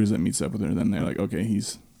Tom Cruise that meets up with her, then they're like, okay,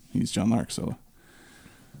 he's John Lark, so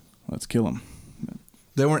let's kill him.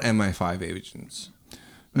 They weren't MI5 agents.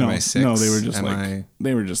 No, MI6. No, they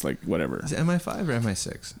were just like whatever. Is it MI5 or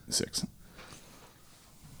MI6? 6.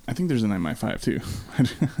 I think there's an MI5 too.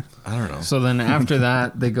 I don't know. So then after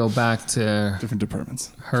that, they go back to Different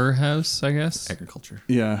departments. her house, I guess. Agriculture.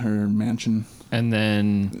 Yeah, her mansion. And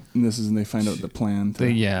then And this is when they find out the plan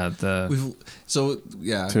to,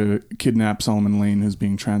 to kidnap Solomon Lane, who's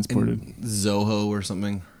being transported. Zoho or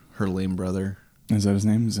something. Her lame brother. Is that his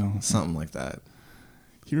name? Zoho. Something like that.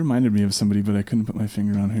 He reminded me of somebody, but I couldn't put my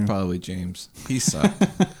finger on who. Probably James. He sucked.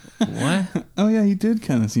 what? Oh yeah, he did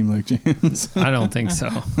kind of seem like James. I don't think so.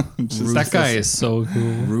 That guy is so cool.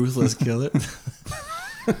 Ruthless killer.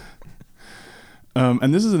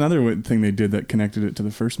 And this is another thing they did that connected it to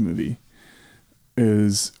the first movie.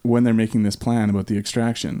 Is when they're making this plan about the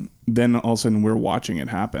extraction, then all of a sudden we're watching it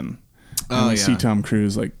happen. And we see Tom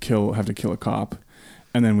Cruise like have to kill a cop,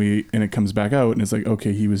 and then it comes back out, and it's like,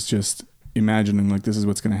 okay, he was just imagining like this is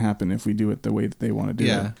what's going to happen if we do it the way that they want to do it.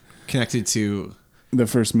 Yeah, connected to the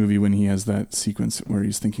first movie when he has that sequence where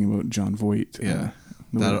he's thinking about John Voight. Yeah,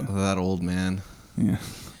 that old man. Yeah,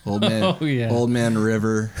 old man. Oh, yeah. Old man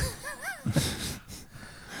River.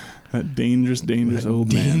 That dangerous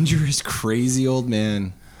old man. Dangerous, crazy old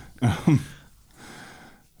man.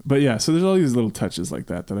 But yeah, so there's all these little touches like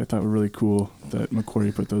that I thought were really cool that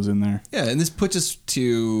McQuarrie put those in there. Yeah, and this puts us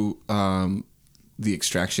to the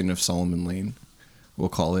extraction of Solomon Lane, we'll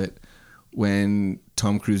call it, when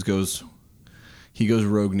Tom Cruise goes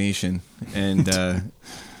Rogue Nation, and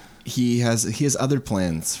he has other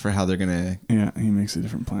plans for how they're gonna. Yeah, he makes a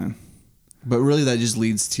different plan. But really, that just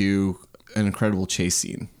leads to an incredible chase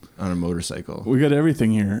scene on a motorcycle. We got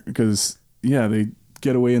everything here because they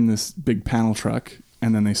get away in this big panel truck,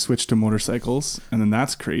 and then they switch to motorcycles, and then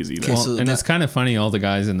that's crazy. And it's kind of funny, all the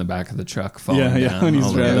guys in the back of the truck falling down. When he's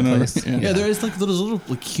all over driving the on place. Yeah, there is like little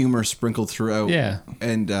like humor sprinkled throughout. Yeah,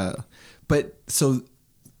 and but so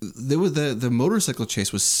the motorcycle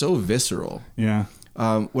chase was so visceral. Yeah.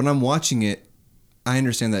 When I'm watching it, I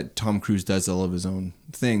understand that Tom Cruise does all of his own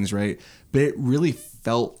things, right? But it really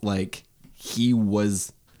felt like he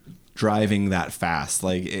was driving that fast.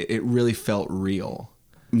 Like it really felt real.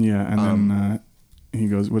 Yeah, and then he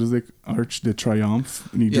goes, what is it? Arch de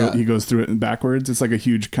Triomphe? And he goes through it backwards. It's like a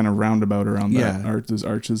huge kind of roundabout around that those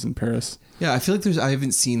arches in Paris. Yeah, I feel like I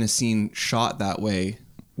haven't seen a scene shot that way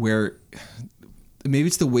where maybe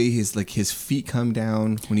it's the way his feet come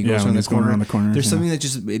down when he goes around the corner. There's something that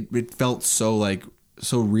just it felt so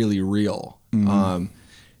really real. Mm-hmm.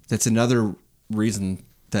 That's another reason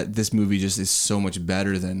that this movie just is so much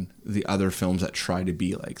better than the other films that try to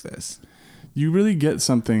be like this. You really get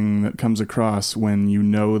something that comes across when you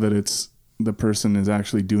know that it's the person is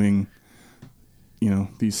actually doing,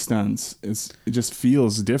 these stunts. It just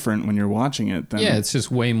feels different when you're watching it. It's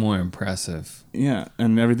just way more impressive. Yeah,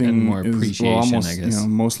 and everything and more appreciation, almost, I guess.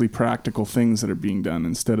 Mostly practical things that are being done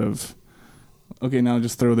instead of, okay, now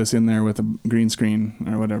just throw this in there with a green screen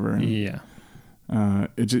or whatever. And,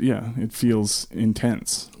 it feels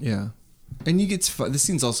intense. Yeah, and you get this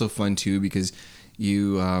scene's also fun too because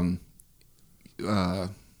you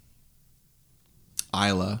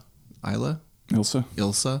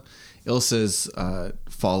Ilsa's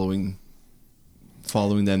following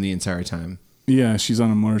them the entire time. Yeah, she's on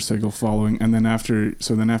a motorcycle following, and then after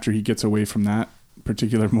he gets away from that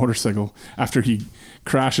particular motorcycle, after he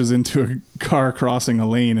crashes into a car crossing a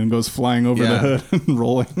lane and goes flying over the hood and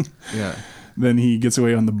rolling. Yeah. Then he gets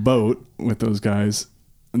away on the boat with those guys,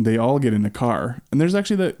 and they all get in the car. And there's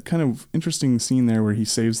actually that kind of interesting scene there where he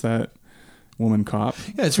saves that woman cop.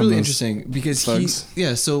 Yeah, it's really interesting because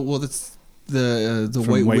that's the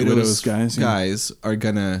White Widows guys are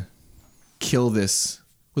gonna kill this.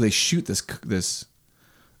 Well, they shoot this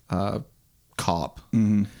cop,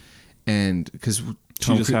 and because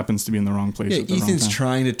she just happens to be in the wrong place. Yeah, at the Ethan's wrong time.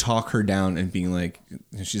 trying to talk her down and being like,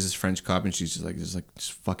 she's this French cop, and she's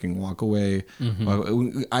just fucking walk away.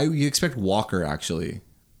 You expect Walker actually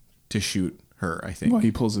to shoot her, I think. Well,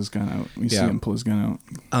 he pulls his gun out. We see him pull his gun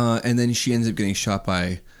out, and then she ends up getting shot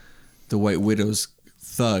by the White Widow's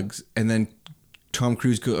thugs, and then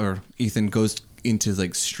Ethan goes into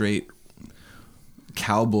like straight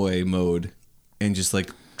cowboy mode and just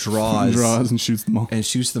like draws and shoots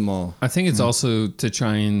them all. I think it's also to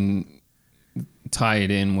try and tie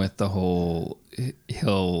it in with the whole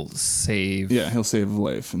he'll save a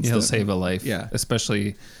life. He'll save a life,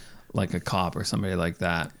 especially like a cop or somebody like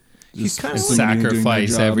that. He's kind of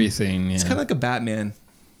sacrifice everything. It's kind of like a Batman.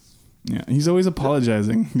 Yeah, he's always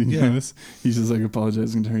apologizing. Did you notice? He's just like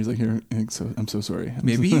apologizing to her. He's like, "Here, I'm so sorry."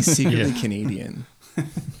 Maybe he's secretly Canadian.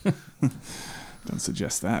 Don't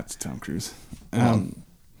suggest that to Tom Cruise.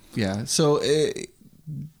 Yeah. So,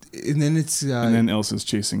 and then it's and then Elsa's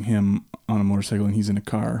chasing him on a motorcycle, and he's in a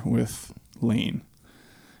car with Lane.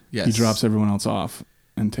 Yes. He drops everyone else off,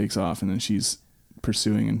 and takes off, and then she's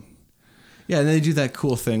pursuing and Yeah, and they do that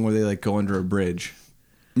cool thing where they like go under a bridge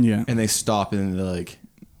yeah, and they stop and then they like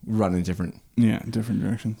run in different. different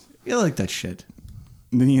directions. Yeah, I like that shit.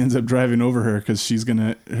 And then he ends up driving over her because she's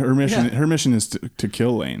gonna. Her mission. Yeah. Her mission is to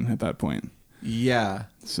kill Lane at that point. Yeah.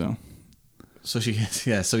 So So she hits.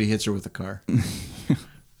 Yeah. So he hits her with the car.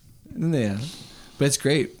 And then they, but it's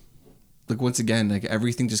great. Like once again, like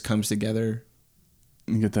everything just comes together.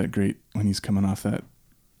 you get that great when he's coming off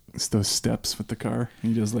those steps with the car.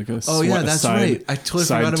 He does like a That's right. I totally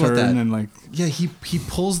forgot about that. And like Yeah, he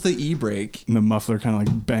pulls the e-brake. and the muffler kind of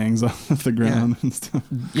like bangs off the ground and stuff.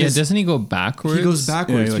 Yeah, doesn't he go backwards? He goes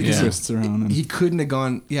backwards. Yeah, he like twists around. And He couldn't have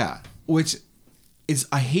gone. Yeah, which is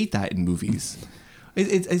I hate that in movies.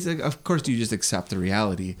 It's like, of course you just accept the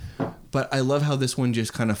reality, but I love how this one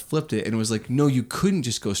just kind of flipped it and was like, no, you couldn't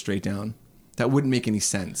just go straight down. That wouldn't make any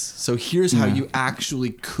sense. So here's how you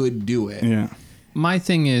actually could do it. yeah. My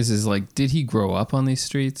thing is like, did he grow up on these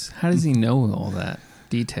streets? How does he know all that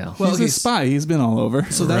detail? Well, He's a spy. He's been all over.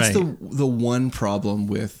 So that's Right. the one problem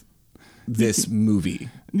with this movie.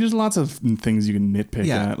 There's lots of things you can nitpick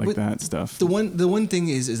Yeah, at, like but that stuff. The one thing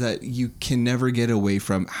is that you can never get away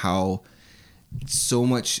from how so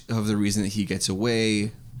much of the reason that he gets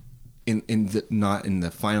away not in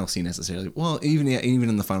the final scene necessarily. Well, even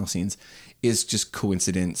in the final scenes is just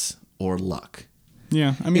coincidence or luck.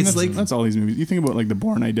 Yeah, I mean, It's that's all these movies. You think about like the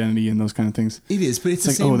Bourne Identity and those kind of things. It is, but it's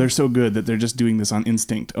like, the same. oh, they're so good that they're just doing this on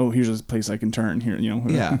instinct. Oh, here's a place I can turn here. You know.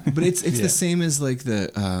 Yeah, but it's the same as like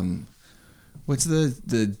the what's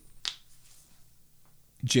the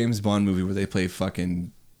James Bond movie where they play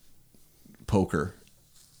fucking poker.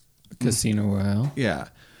 Casino Royale. Yeah,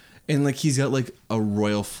 and like he's got like a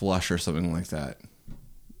royal flush or something like that.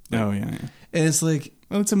 Oh yeah. And it's like,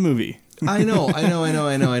 well, it's a movie. I know.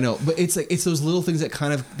 But it's like it's those little things that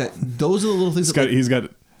kind of those are the little things. He's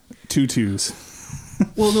got 2 2s.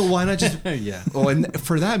 Well, no, why not just Yeah. Oh, and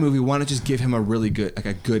for that movie, why not just give him a really good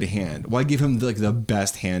a good hand? Why give him like the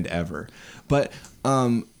best hand ever? But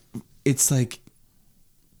it's like,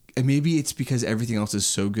 and maybe it's because everything else is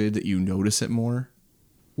so good that you notice it more.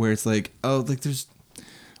 Where it's like, oh, like there's.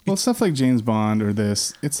 Well, stuff like James Bond or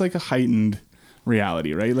this, it's like a heightened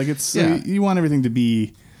reality, right? Like it's you want everything to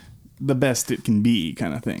be the best it can be,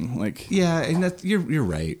 kind of thing. Like Yeah, and that you're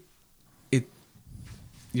right.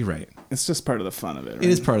 You're right. it's just part of the fun of it. Right? It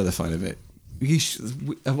is part of the fun of it.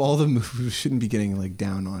 Of all the movies, we shouldn't be getting like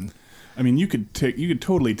down on. I mean, you could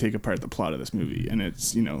totally take apart the plot of this movie, and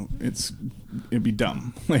it'd be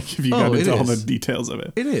dumb. Like if you got into all the details of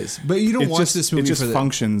it. It is, but you don't watch this movie. It just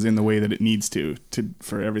functions in the way that it needs to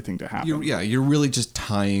for everything to happen. You're really just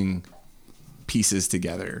tying pieces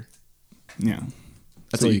together. Yeah,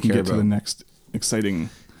 That's so all you can care get to about. the next exciting.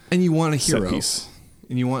 And you want a set hero, piece.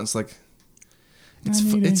 and you want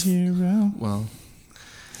it's a hero. Well,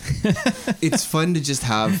 it's fun to just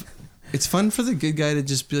have. It's fun for the good guy to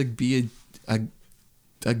just be a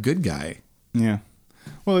good guy. Yeah.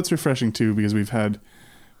 Well, it's refreshing too because we've had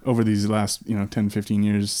over these last 10, 15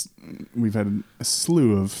 years, we've had a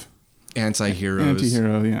slew of anti-heroes,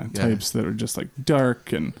 types that are just like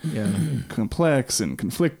dark and complex and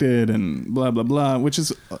conflicted and blah blah blah, which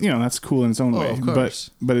is that's cool in its own way. Of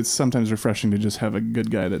course. But it's sometimes refreshing to just have a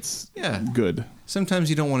good guy that's good. Sometimes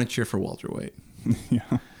you don't want to cheer for Walter White. Yeah.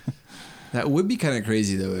 That would be kind of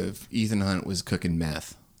crazy though if Ethan Hunt was cooking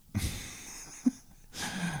meth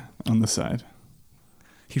on the side.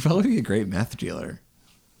 He'd probably be a great meth dealer.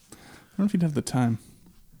 I don't know if he'd have the time.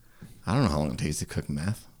 I don't know how long it takes to cook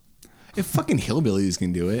meth. If fucking hillbillies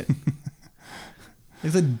can do it.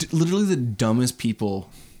 If literally the dumbest people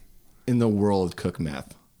in the world cook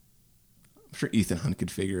meth. I'm sure Ethan Hunt could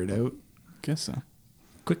figure it out. Guess so.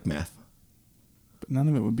 Quick meth. But none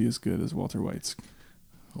of it would be as good as Walter White's.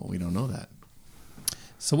 Well, we don't know that.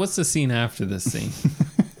 So what's the scene after this scene?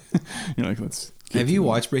 You're like, let's. Have you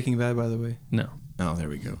watched Breaking Bad, by the way? No. Oh, there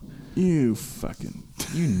we go. You fucking.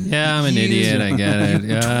 Yeah, I'm an idiot. I get it.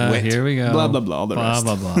 Yeah, twit. here we go. Blah blah blah. All the rest.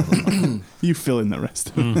 Blah blah blah. You fill in the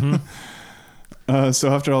rest of it. So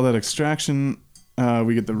after all that extraction,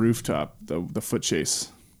 we get the rooftop, the foot chase.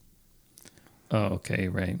 Oh, okay,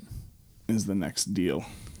 right. Is the next deal.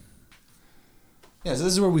 Yeah, so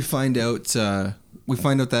this is where we find out. That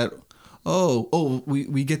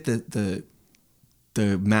we get the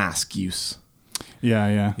mask use.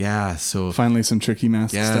 Yeah. Yeah. So finally some tricky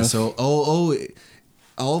mask stuff. So all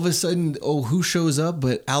of a sudden, who shows up?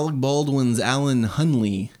 But Alec Baldwin's Alan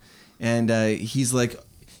Hunley, and he's like,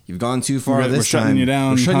 "You've gone too far this time. Shutting you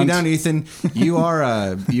down. We're shutting Hunt. you down, Ethan. You are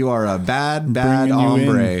a bad Bringing you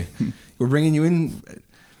hombre. in. We're bringing you in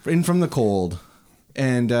from the cold."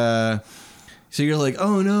 And So you're like,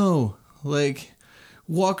 oh no, like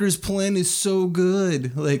Walker's plan is so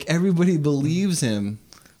good. Like everybody believes him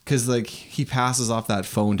because like he passes off that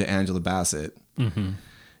phone to Angela Bassett. Mm-hmm.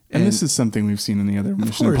 And this is something we've seen in the other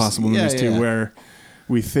Mission course. Impossible movies too, Yeah. where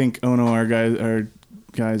we think, oh no, our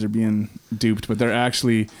guys are being duped, but they've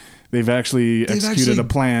actually executed a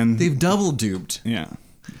plan. They've double duped. Yeah.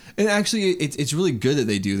 And actually, it's really good that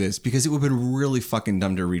they do this because it would have been really fucking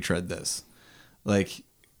dumb to retread this. Like,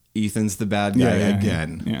 Ethan's the bad guy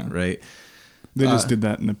again, yeah. right? They just did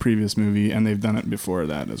that in the previous movie, and they've done it before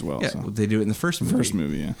that as well. Yeah, so. they do it in the first movie. First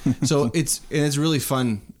movie, yeah. So it's really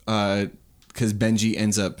fun because Benji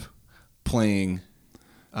ends up playing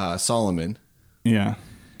Solomon. Yeah,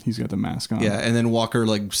 he's got the mask on. Yeah, and then Walker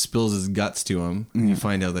like spills his guts to him, and you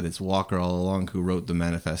find out that it's Walker all along who wrote the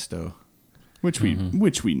manifesto, which we knew.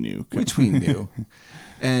 Which we knew,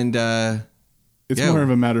 and it's more of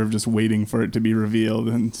a matter of just waiting for it to be revealed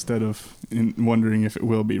instead of wondering if it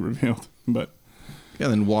will be revealed. But yeah,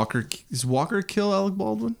 then Walker kill Alec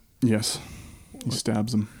Baldwin? Yes, he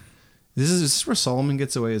stabs him. Is this where Solomon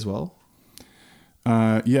gets away as well?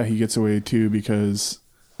 Yeah, he gets away too because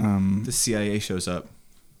the CIA shows up.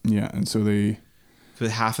 Yeah, and so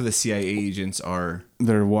half of the CIA agents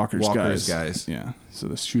they're Walker's guys. Yeah, so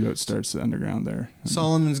the shootout starts underground there.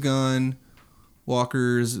 Solomon's gone.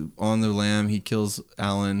 Walker's on the lam. He kills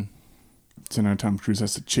Alan. So now Tom Cruise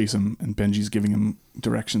has to chase him, and Benji's giving him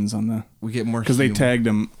directions on the. We get more because they tagged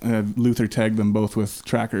him. Luther tagged them both with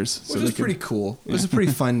trackers, which was pretty cool. It was a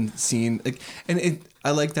pretty fun scene. Like, and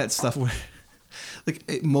I like that stuff where,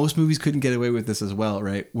 like, most movies couldn't get away with this as well,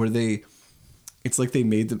 right? Where it's like they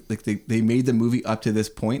made they made the movie up to this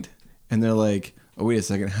point, and they're like, oh wait a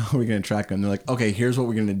second, how are we going to track them? They're like, okay, here's what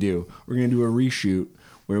we're going to do. We're going to do a reshoot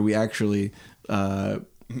where we actually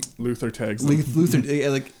Luther tags them. Luther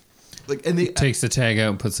and they takes the tag out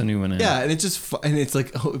and puts a new one in. Yeah, and it's just and it's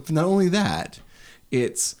like not only that,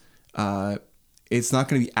 it's not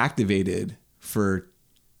going to be activated for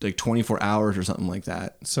like 24 hours or something like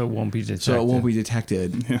that. So it won't be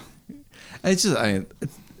detected. Yeah, it's just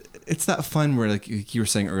it's that fun where like you were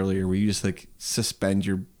saying earlier, where you just like suspend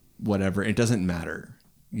your whatever. It doesn't matter.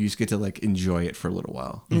 You just get to like enjoy it for a little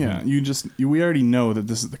while. Yeah, we already know that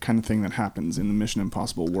this is the kind of thing that happens in the Mission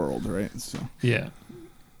Impossible world, right? So yeah.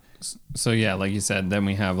 So yeah, like you said, then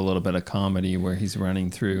we have a little bit of comedy where he's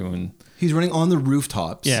running through and he's running on the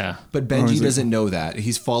rooftops. Yeah, but Benji doesn't know that.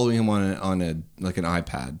 He's following him on a like an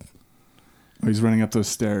iPad. Oh, he's running up those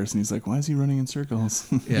stairs, and he's like, "Why is he running in circles?"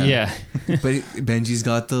 Yeah. But Benji's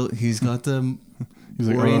got the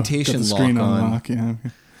like, orientation got the screen lock on.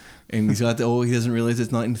 Yeah. And he's got he doesn't realize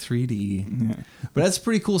it's not in 3D. Yeah. But that's a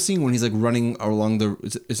pretty cool scene when he's like running along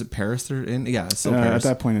is it Paris they're in? Yeah, it's still Paris. At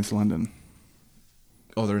that point, it's London.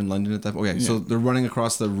 Oh, they're in London at that point? Okay, so they're running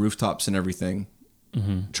across the rooftops and everything.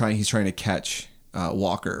 Mm-hmm. He's trying to catch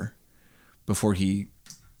Walker before he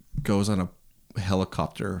goes on a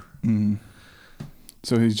helicopter. Mm-hmm.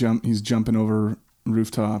 So he's jumping over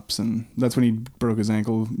rooftops, and that's when he broke his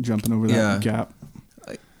ankle jumping over that gap.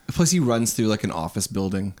 Plus, he runs through like an office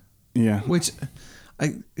building. Yeah, which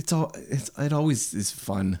it always is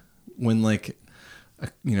fun when like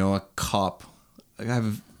a cop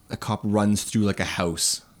runs through like a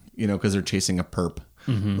house, because they're chasing a perp.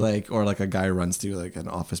 Mm-hmm. Or a guy runs through like an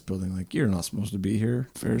office building. Like, you're not supposed to be here.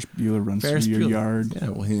 Ferris Bueller runs through your yard. Yeah,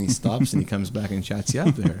 well, he stops and he comes back and chats you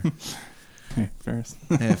up there. Hey, Ferris.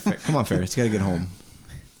 Come on, Ferris. You got to get home.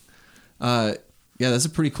 Yeah, that's a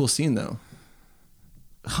pretty cool scene, though.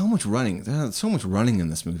 How much running? There's so much running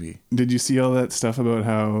in this movie. Did you see all that stuff about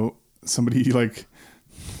how somebody like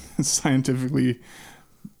scientifically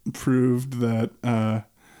proved that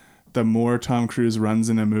the more Tom Cruise runs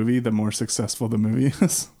in a movie, the more successful the movie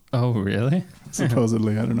is? Oh, really?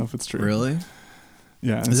 Supposedly. I don't know if it's true. Really?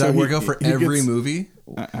 Yeah. Does that work out for every movie?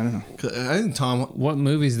 I don't know. I think Tom... What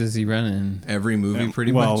movies does he run in? Every movie,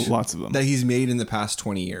 pretty much. Well, lots of them. That he's made in the past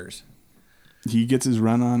 20 years. He gets his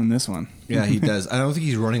run on in this one. Yeah, he does. I don't think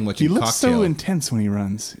he's running much in Cocktail. He looks so intense when he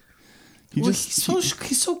runs. He's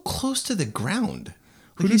so close to the ground.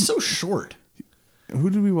 He's so short.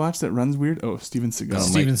 Who did we watch that runs weird? Oh, Steven Seagal.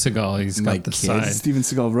 Steven Seagal. He's got the side. Steven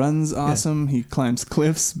Seagal runs awesome. Yeah. He climbs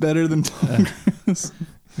cliffs better than Tom Cruise.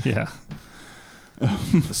 Yeah.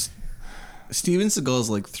 Steven Seagal is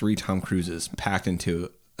like 3 Tom Cruises packed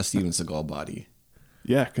into a Steven Seagal body.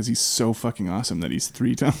 Yeah, because he's so fucking awesome that he's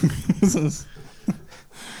 3 Tom Cruises.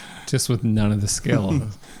 Just with none of the skill.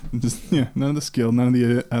 None of the skill, none of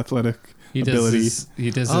the athletic ability. He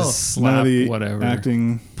does his slap, none of the whatever.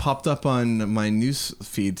 Acting popped up on my news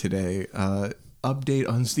feed today. update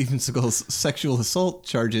on Steven Seagal's sexual assault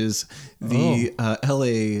charges. The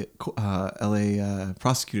LA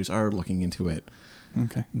prosecutors are looking into it.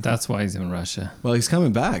 Okay. That's why he's in Russia. Well, he's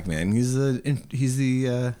coming back, man. He's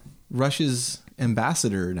the Russia's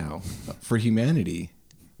ambassador now for humanity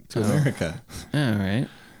to America. All right.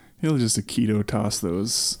 He'll just Aikido toss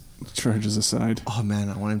those charges aside. Oh man,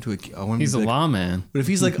 I want him to. He's a lawman. But if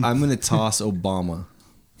he's like, I'm gonna toss Obama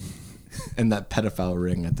and that pedophile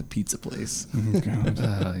ring at the pizza place. Oh, God.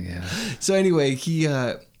 Oh yeah. So anyway, he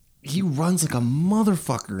runs like a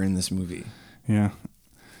motherfucker in this movie. Yeah.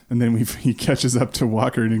 And then he catches up to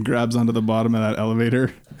Walker and he grabs onto the bottom of that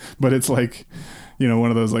elevator. But it's like,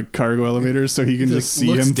 one of those like cargo elevators, so he can just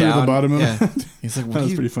see him through the bottom of it. He's like, that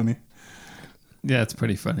was pretty funny. Yeah, it's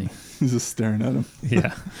pretty funny. He's just staring at him.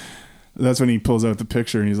 Yeah. That's when he pulls out the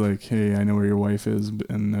picture and he's like, hey, I know where your wife is,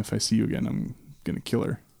 and if I see you again, I'm going to kill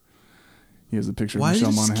her. He has a picture Why of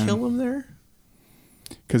Michelle did he Monaghan. kill him there?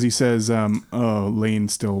 Because he says, Lane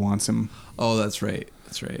still wants him. Oh, that's right.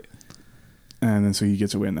 That's right. And then so he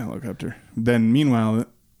gets away in the helicopter. Then meanwhile,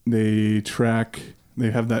 they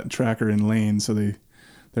have that tracker in Lane, so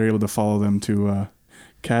they're able to follow them to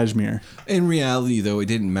Kashmir. In reality, though, it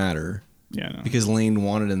didn't matter. Yeah, no. Because Lane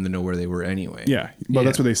wanted him to know where they were anyway. Yeah, well,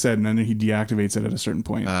 that's what they said, and then he deactivates it at a certain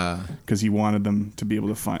point because he wanted them to be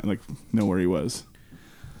able to know where he was.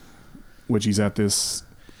 Which he's at this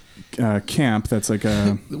camp that's like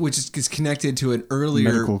a which is connected to an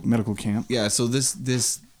earlier medical camp. Yeah, so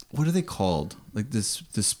this what are they called? Like the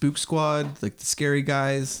spook squad, like the scary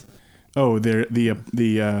guys. Oh, they're the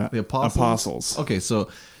apostles. Okay, so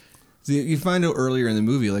you find out earlier in the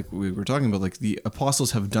movie, like we were talking about, like the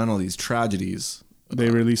apostles have done all these tragedies. They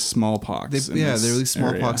release smallpox. They release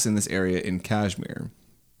smallpox in this area in Kashmir.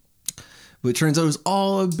 But it turns out it was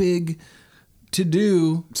all a big to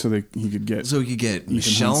do. So he could get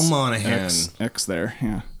Michelle Monaghan X there,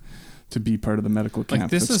 yeah, to be part of the medical camp.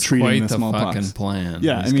 Like this that's is treating quite the the smallpox. fucking plan.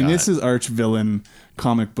 Yeah, I mean this is arch villain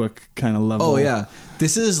comic book kind of level. Oh yeah,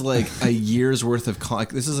 this is like a year's worth of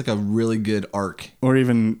this is like a really good arc. Or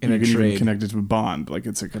even in you a can trade. even connect it to Bond, like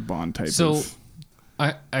it's like a Bond type. So, of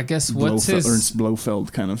I guess what's his Ernst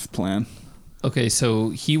Blofeld kind of plan? Okay, so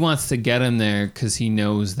he wants to get him there because he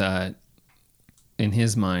knows that in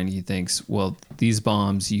his mind he thinks, well, these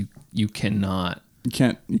bombs you cannot. You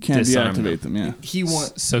can't deactivate them. Yeah. He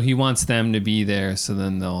wants them to be there, so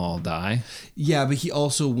then they'll all die. Yeah, but he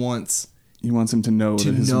also wants him to know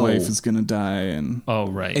that his wife is gonna die, and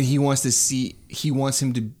right, and he wants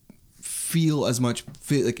him to feel as much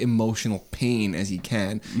like emotional pain as he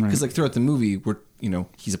can, because like throughout the movie,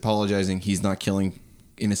 he's apologizing, he's not killing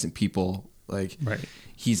innocent people, like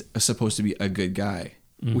he's supposed to be a good guy,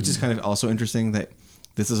 which is kind of also interesting that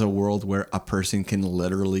this is a world where a person can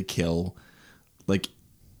literally kill like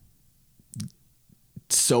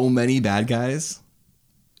so many bad guys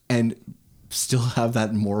and still have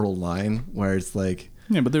that moral line where it's like,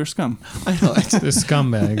 yeah, but they're scum. I know. The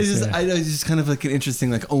scumbags. It's just, I know, it's just kind of like an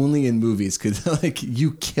interesting, like only in movies could like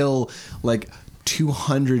you kill like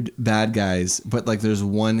 200 bad guys, but like there's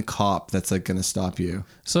one cop that's like going to stop you.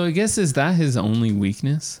 So I guess, is that his only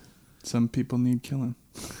weakness? Some people need killing.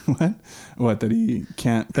 What? That he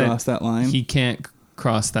can't cross that line? He can't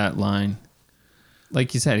cross that line.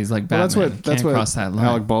 Like you said, he's like Batman. Well, that's what cross that line.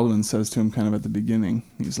 Alec Baldwin says to him kind of at the beginning.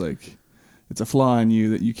 He's like, it's a flaw in you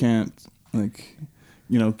that you can't like,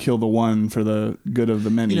 kill the one for the good of the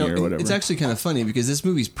many or whatever. It's actually kind of funny because this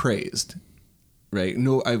movie's praised, right?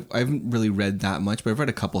 No, I haven't really read that much, but I've read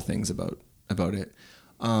a couple things about it.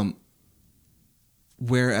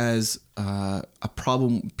 Whereas a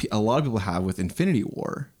problem a lot of people have with Infinity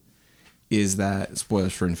War is that,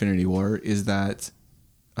 spoilers for Infinity War, is that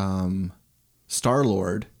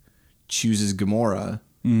Star-Lord chooses Gamora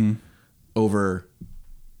over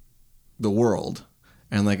the world.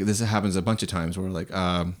 And like this happens a bunch of times where like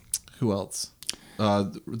who else?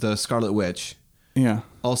 The Scarlet Witch. Yeah.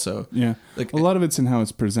 Also. Yeah. Like a lot of it's in how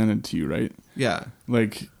it's presented to you, right? Yeah.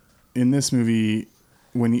 Like in this movie,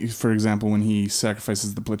 for example, when he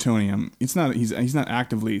sacrifices the plutonium, he's not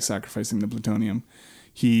actively sacrificing the plutonium.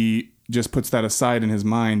 He just puts that aside in his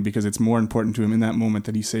mind because it's more important to him in that moment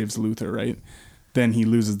that he saves Luthor, right? Then he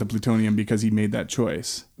loses the plutonium because he made that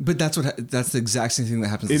choice. But that's the exact same thing that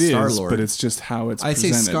happens to It Star-Lord. is, but it's just how it's I'd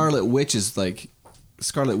presented. say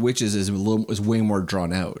Scarlet Witches is way more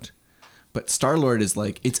drawn out. But Star-Lord is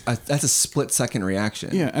like that's a split second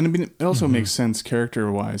reaction. Yeah, and I mean it also makes sense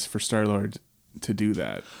character-wise for Star-Lord to do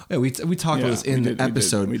that. Yeah, we talked about this in the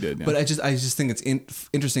episode. We did. Yeah. But I just think it's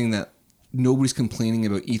interesting that nobody's complaining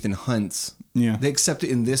about Ethan Hunt's. Yeah. They accept it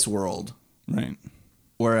in this world. Right.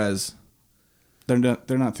 Whereas they're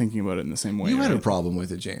not thinking about it in the same way. You had a right? problem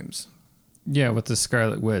with it, James. Yeah, with the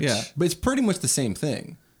Scarlet Witch. Yeah, but it's pretty much the same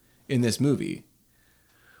thing in this movie.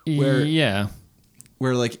 Where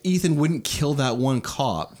like Ethan wouldn't kill that one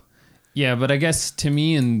cop. Yeah, but I guess to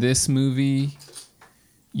me in this movie,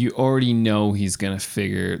 you already know he's going to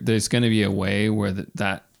figure there's going to be a way where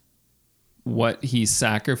that what he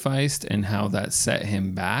sacrificed and how that set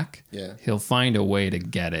him back. Yeah. He'll find a way to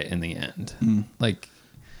get it in the end. Like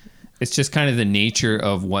it's just kind of the nature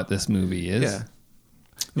of what this movie is. Yeah.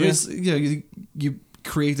 It's, you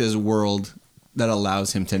create this world that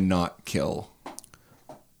allows him to not kill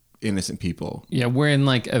innocent people. Yeah, where in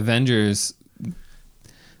like Avengers,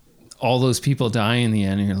 all those people die in the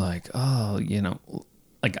end, and you're like, oh,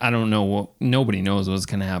 like I don't know nobody knows what's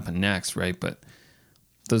going to happen next, right? But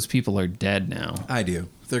those people are dead now. I do.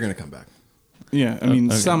 They're going to come back. Yeah, I mean,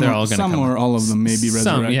 some or all of them may be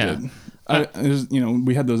resurrected.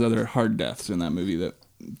 We had those other hard deaths in that movie that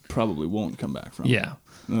probably won't come back from. Yeah.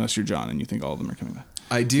 Unless you're John and you think all of them are coming back.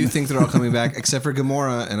 I do think they're all coming back, except for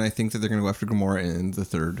Gamora, and I think that they're going to go after Gamora in the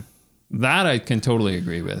third. That I can totally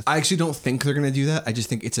agree with. I actually don't think they're going to do that. I just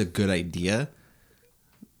think it's a good idea.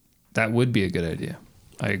 That would be a good idea.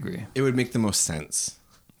 I agree. It would make the most sense.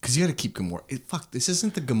 Because you got to keep Gamora. This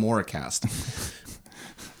isn't the Gamora cast.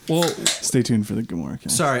 Well, stay tuned for the Gamora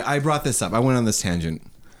cast. Sorry, I brought this up. I went on this tangent.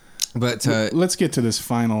 But let's get to this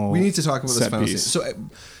final. We need to talk about this final piece.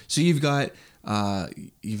 scene. So you've got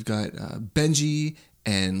Benji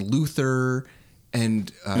and Luther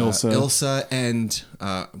and Ilsa and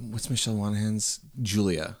what's Michelle Monaghan's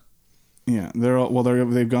Julia. Yeah,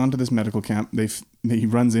 they've gone to this medical camp. He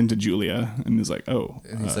runs into Julia and is like, oh,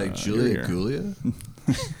 and he's like, Julia.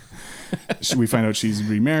 We find out she's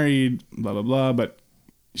remarried, blah blah blah, but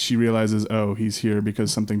she realizes, oh, he's here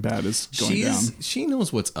because something bad is going down. She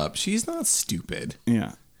knows what's up. She's not stupid.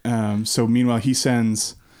 Yeah. So meanwhile, he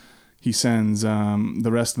sends the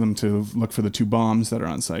rest of them to look for the 2 bombs that are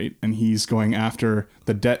on site, and he's going after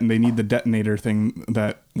they need the detonator thing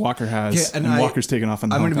that Walker has, and Walker's taken off on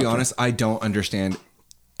the helicopter. I'm going to be honest, I don't understand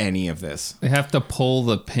any of this. They have to pull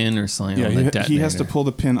the pin or something on the detonator. He has to pull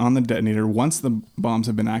the pin on the detonator once the bombs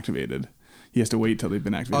have been activated. He has to wait till they've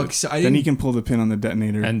been activated. Okay, so then he can pull the pin on the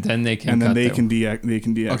detonator, and then they can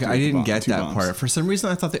deactivate. Okay, I didn't get that part. For some reason,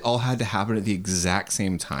 I thought they all had to happen at the exact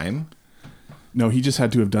same time. No, he just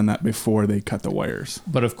had to have done that before they cut the wires.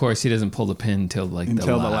 But of course, he doesn't pull the pin until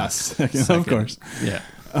the last second. Of course. Yeah.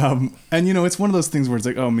 And it's one of those things where it's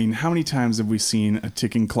like, oh, I mean, how many times have we seen a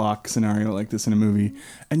ticking clock scenario like this in a movie,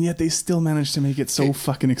 and yet they still manage to make it so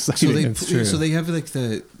fucking exciting. So they have like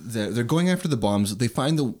they're going after the bombs. They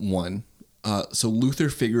find the one. So Luther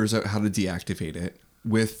figures out how to deactivate it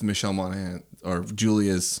with Michelle Monaghan or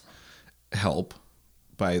Julia's help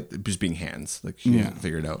by just being hands. Like she didn't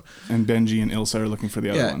figure it out. And Benji and Ilsa are looking for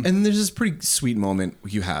the other one. And then there's this pretty sweet moment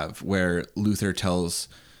you have where Luther tells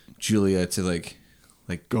Julia to like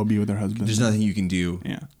go be with her husband. There's nothing you can do.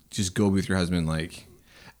 Yeah. Just go be with your husband. Like,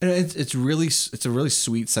 and it's a really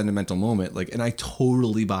sweet sentimental moment. Like, and I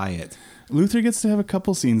totally buy it. Luther gets to have a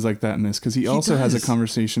couple scenes like that in this because he also has a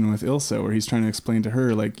conversation with Ilsa where he's trying to explain to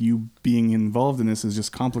her, like, you being involved in this is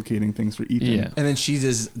just complicating things for Ethan. Yeah. And then she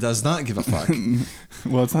does not give a fuck.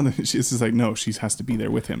 Well, it's not that she's just like, no, she has to be there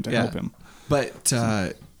with him to help him. But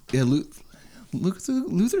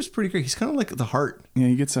Luther's pretty great. He's kind of like the heart. Yeah,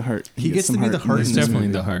 he gets a heart. He gets to be the heart. He's definitely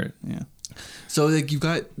the heart. Yeah. So like you've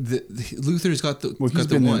got Luther's got the he's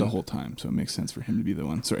been there the whole time, so it makes sense for him to be the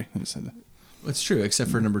one. Sorry, I just said that. It's true,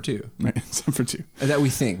 except for number 2. Right, except for 2. That we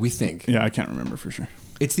think. Yeah, I can't remember for sure.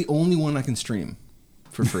 It's the only one I can stream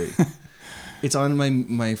for free. It's on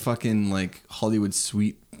my fucking like Hollywood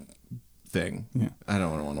Suite thing. Yeah. I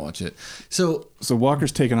don't want to watch it. So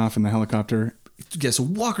Walker's taken off in the helicopter. Yeah, so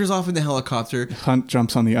Walker's off in the helicopter. Hunt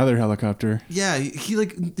jumps on the other helicopter. Yeah, he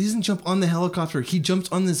doesn't jump on the helicopter. He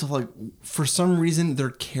jumps on this, like, for some reason they're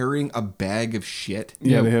carrying a bag of shit.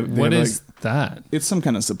 Yeah, they have what is that? It's some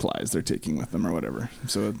kind of supplies they're taking with them or whatever.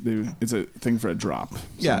 So it's a thing for a drop.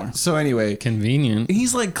 Yeah. Somewhere. So anyway, convenient. And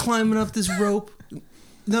he's like climbing up this rope.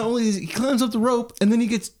 Not only he climbs up the rope, and then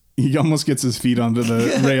he almost gets his feet onto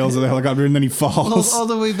the rails of the helicopter, and then he falls all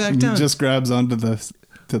the way back down. He just grabs onto the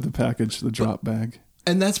package, the drop bag.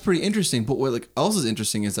 And that's pretty interesting. But what else is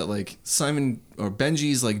interesting is that like Simon or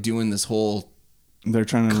Benji's like doing this whole. They're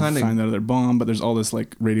trying to find out of their bomb, but there's all this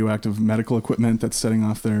like radioactive medical equipment that's setting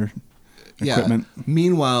off their equipment.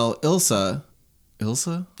 Meanwhile, Ilsa.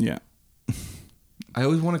 Yeah. I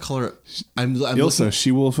always want to call her. I'm Ilsa,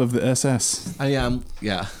 She-Wolf of the SS. I am.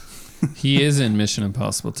 Yeah. He is in Mission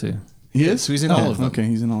Impossible too. He is. So he's in all of them. Okay,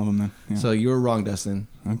 he's in all of them then. Yeah. So you were wrong, Dustin.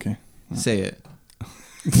 Okay. Say it.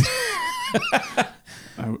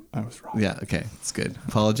 I was wrong. Yeah, okay. It's good.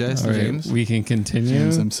 Apologize All to right, James. we can continue.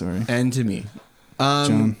 James, I'm sorry. And to me.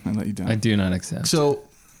 John, I let you down. I do not accept. So,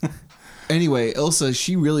 anyway, Ilsa,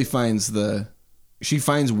 she really finds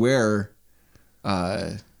where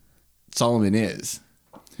Solomon is.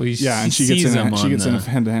 Well, yeah, and she gets in a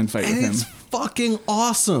hand-to-hand fight And with him. it's fucking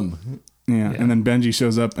awesome. Yeah, and then Benji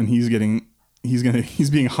shows up and he's being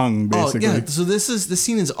hung basically. Oh yeah, so this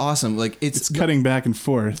scene is awesome. Like it's cutting back and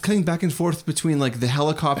forth. Cutting back and forth between like the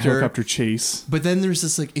helicopter chase. But then there's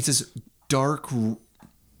this like it's this dark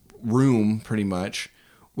room pretty much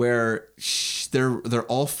where they're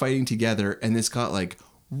all fighting together, and it's got like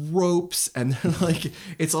ropes, and then like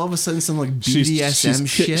it's all of a sudden some like BDSM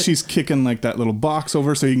shit. She's kicking like that little box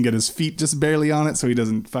over so he can get his feet just barely on it so he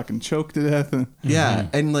doesn't fucking choke to death. Yeah,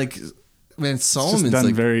 and like man, Solomon's done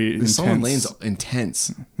like very intense. Solomon Lane's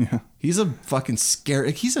intense. Yeah, he's a fucking scary.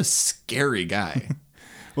 Like, he's a scary guy.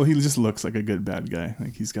 Well, he just looks like a good bad guy.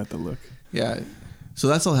 Like he's got the look. Yeah. So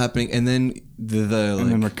that's all happening, and then and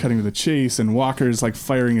then we're cutting to the chase, and Walker's like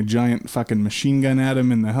firing a giant fucking machine gun at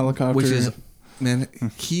him in the helicopter. Which is, man,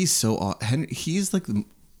 he's so he's like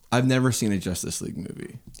I've never seen a Justice League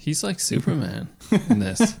movie. He's like Superman in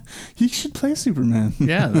this. He should play Superman.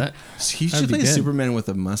 Yeah, he should play Superman with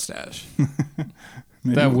a mustache.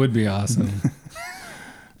 That would be awesome.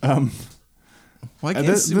 The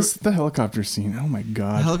helicopter scene. Oh my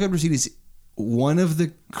god, the helicopter scene is one of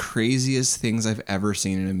the craziest things I've ever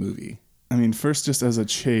seen in a movie. I mean, first just as a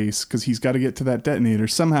chase because he's got to get to that detonator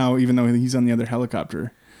somehow, even though he's on the other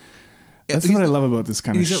helicopter. That's what I love about this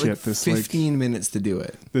kind of shit. Like this 15 minutes to do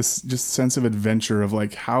it. This just sense of adventure of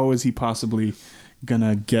like, how is he possibly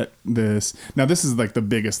gonna get this? Now, this is like the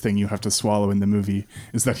biggest thing you have to swallow in the movie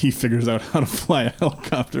is that he figures out how to fly a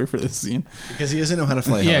helicopter for this scene because he doesn't know how to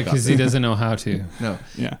fly. Yeah, because he doesn't know how to. No.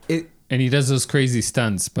 Yeah. And he does those crazy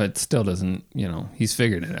stunts, but still doesn't. He's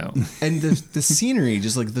figured it out. And the scenery,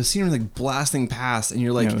 just like the scenery, like blasting past, and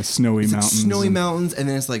you're like the snowy mountains, and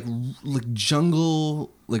then it's like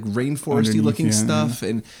jungle, like rainforesty looking stuff,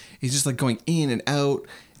 and he's just like going in and out,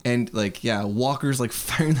 and like Walker's like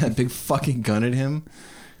firing that big fucking gun at him.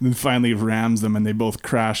 And then finally rams them, and they both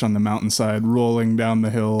crash on the mountainside, rolling down the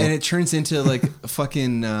hill. And it turns into like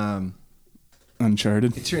fucking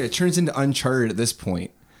Uncharted. It turns into Uncharted at this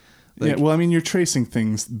point. Like, well, I mean, you're tracing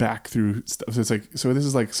things back through stuff. So it's like, so this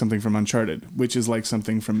is like something from Uncharted, which is like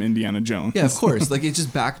something from Indiana Jones. Yeah, of course. Like it's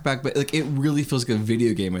just back, but like it really feels like a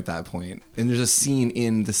video game at that point. And there's a scene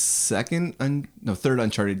in the third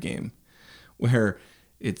Uncharted game where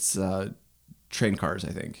it's train cars, I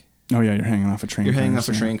think. Oh yeah, you're hanging off a train. You're hanging off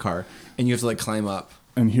a train car, and you have to like climb up.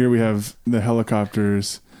 And here we have the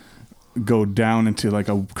helicopters go down into like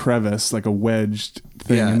a crevice, like a wedged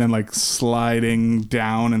thing, and then like sliding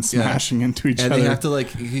down and smashing into each other. And they have to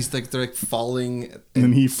like they're like falling. And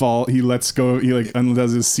then he lets go. He like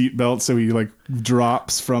undoes his seatbelt, so he like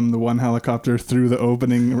drops from the one helicopter through the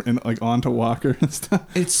opening and like onto Walker and stuff.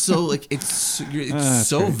 It's so like it's so great.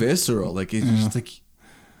 Visceral. Like it's just like.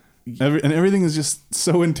 Everything is just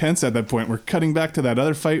so intense at that point. We're cutting back to that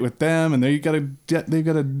other fight with them, and they gotta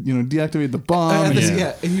deactivate the bomb.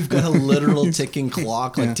 And you've got a literal ticking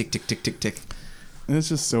clock, like tick tick tick tick tick. And it's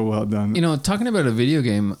just so well done. Talking about a video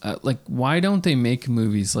game, like why don't they make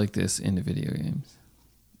movies like this into video games?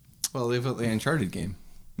 Well, they've got the Uncharted game.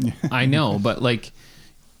 I know, but like.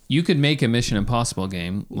 You could make a Mission Impossible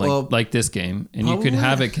game like this game, and you could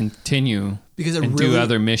have it continue and do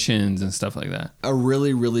other missions and stuff like that. A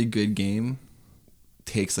really, really good game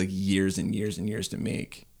takes like years and years and years to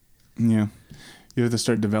make. Yeah, you have to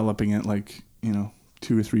start developing it like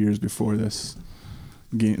 2 or 3 years before this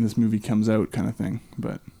movie comes out, kind of thing.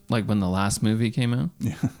 But like when the last movie came out.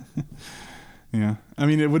 Yeah, yeah. I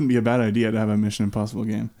mean, it wouldn't be a bad idea to have a Mission Impossible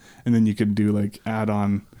game, and then you could do like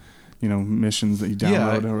add-on. Missions that you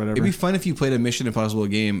download or whatever. It'd be fun if you played a Mission Impossible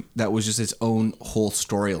game that was just its own whole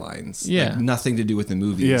storylines. Yeah. Like nothing to do with the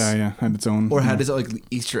movies. Yeah. Had its own. Or had its own like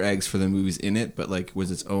Easter eggs for the movies in it, but like was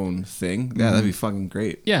its own thing. Yeah, that'd be fucking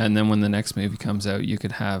great. Yeah, and then when the next movie comes out, you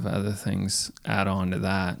could have other things add on to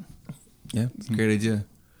that. Yeah, it's a great idea.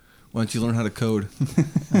 Why don't you learn how to code?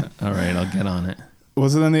 All right, I'll get on it. Well,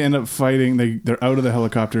 so then they end up fighting. They're out of the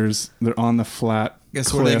helicopters. They're on the flat.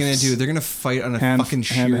 Guess what they're going to do? They're going to fight on a fucking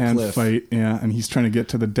sheer cliff. Fight, yeah. And he's trying to get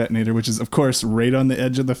to the detonator, which is, of course, right on the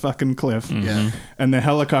edge of the fucking cliff. Mm-hmm. Yeah. And the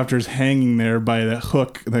helicopter's hanging there by the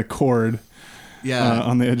hook, the cord. Yeah.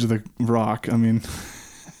 On the edge of the rock. I mean,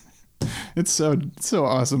 it's so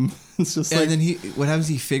awesome. It's just and then what happens?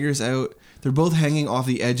 He figures out they're both hanging off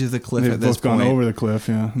the edge of the cliff. They've at this both gone point. over the cliff,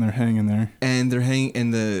 yeah, and they're hanging there. And they're hanging,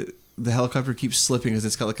 and the helicopter keeps slipping because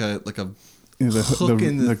it's got like a hook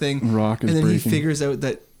in the thing, rock is and then breaking. he figures out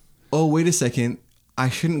that, oh, wait a second, I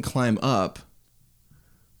shouldn't climb up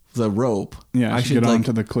the rope. Yeah, I should get like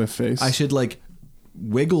onto the cliff face. I should like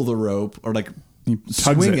wiggle the rope or like he tugs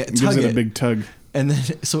swing it, it, gives tug it a it. big tug. And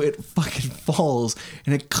then, so it fucking falls,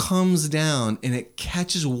 and it comes down, and it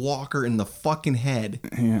catches Walker in the fucking head.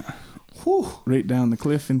 Yeah. Whew. Right down the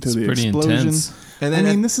cliff into It's the pretty explosion. intense. And then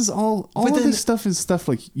I mean, this is all of this stuff is stuff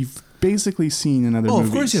like you've basically seen in other movies.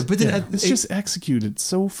 of course you have. But then it's just executed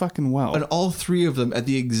so fucking well. And all three of them at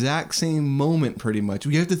the exact same moment, pretty much.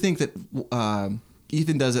 You have to think that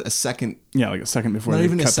Ethan does it a second. Yeah, like a second before. Not they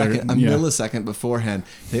even a cut their- second, a millisecond beforehand.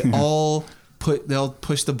 They'll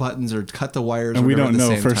push the buttons or cut the wires. And or we whatever don't at the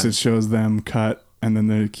know. same First, time. it shows them cut, and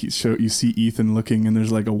then you see Ethan looking, and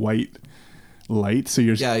there's like a white light. So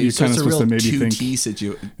you're kind of supposed to maybe think,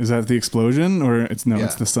 is that the explosion or it's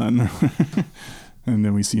the sun? And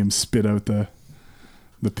then we see him spit out the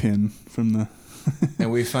pin from the.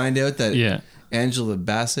 And we find out that Angela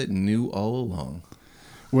Bassett knew all along.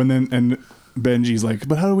 And Benji's like,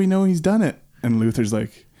 but how do we know he's done it? And Luther's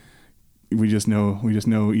like, we just know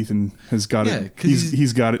Ethan has got it.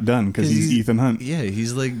 He's got it done because he's Ethan Hunt. Yeah,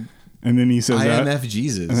 he's like. And then he says IMF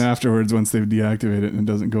Jesus. And afterwards, once they've deactivated it and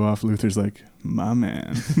it doesn't go off, Luther's like, my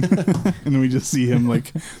man. And we just see him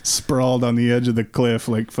like sprawled on the edge of the cliff,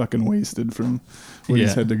 like fucking wasted from what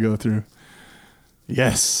he's had to go through.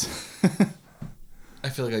 Yes. I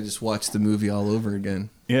feel like I just watched the movie all over again.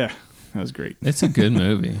 Yeah, that was great. It's a good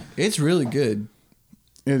movie. It's really good.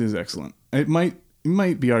 It is excellent. It might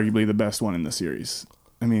be arguably the best one in the series.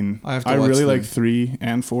 I mean, I really like 3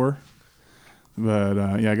 and 4. But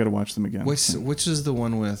I got to watch them again. Which is the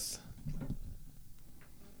one with?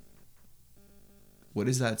 What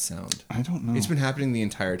is that sound? I don't know. It's been happening the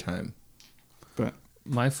entire time. But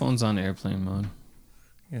my phone's on airplane mode.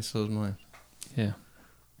 Yeah, so is mine. Yeah.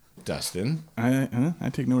 Dustin, I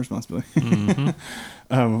take no responsibility.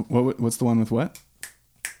 Mm-hmm. What's the one with what?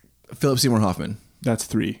 Philip Seymour Hoffman. That's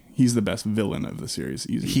 3. He's the best villain of the series.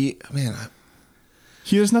 Easily.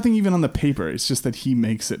 There's nothing even on the paper. It's just that he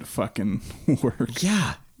makes it fucking work.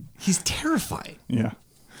 Yeah. He's terrifying. Yeah.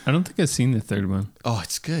 I don't think I've seen the third one. Oh,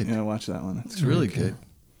 it's good. Yeah, watch that one. It's really good.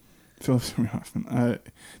 Philip Seymour Hoffman.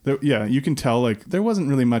 You can tell like there wasn't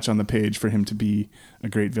really much on the page for him to be a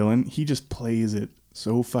great villain. He just plays it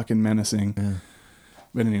so fucking menacing. Yeah.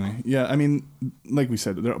 But anyway, I mean, like we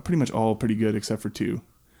said, they're pretty much all pretty good except for 2.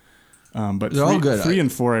 But they're all good. 3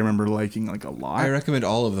 and 4 I remember liking like a lot. I recommend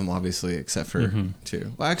all of them, obviously, except for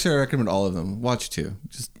 2. Well, actually, I recommend all of them. Watch 2.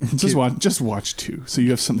 Just watch 2, so you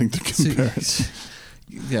have something to compare.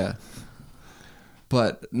 Yeah.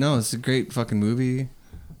 But no, it's a great fucking movie.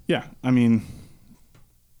 Yeah, I mean,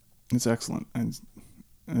 it's excellent. I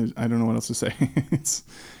don't know what else to say.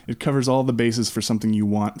 It covers all the bases for something you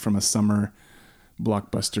want from a summer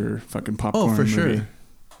blockbuster fucking popcorn movie. Oh, for sure.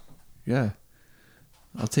 Yeah.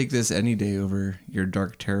 I'll take this any day over your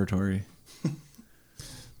Dark Territory.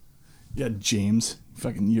 Yeah, James.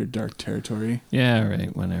 Fucking your Dark Territory. Yeah,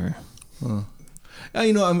 right. Whenever. Well,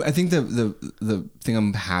 I think the thing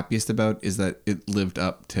I'm happiest about is that it lived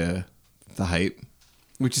up to the hype,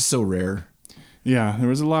 which is so rare. Yeah, there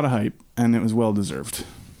was a lot of hype, and it was well deserved.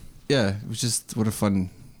 Yeah, it was just what a fun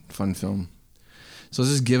film. So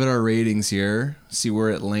let's just give it our ratings here. See where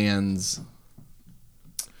it lands.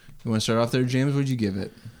 You want to start off there, James? What'd you give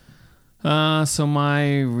it? So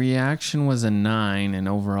my reaction was a 9 and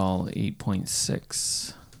overall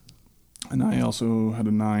 8.6. And I also had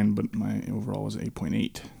a 9, but my overall was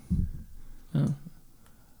 8.8. Oh.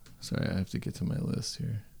 Sorry, I have to get to my list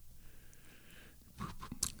here.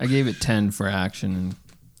 I gave it 10 for action and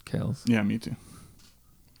kills. Yeah, me too.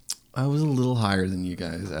 I was a little higher than you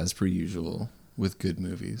guys, as per usual, with good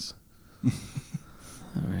movies.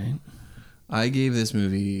 All right. I gave this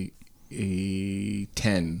movie a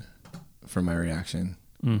 10 for my reaction.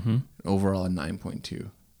 Mm-hmm. Overall, a 9.2.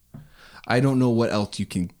 I don't know what else you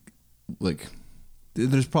can, like,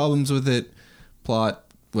 there's problems with it. Plot,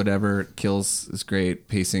 whatever, kills is great.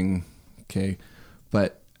 Pacing, okay.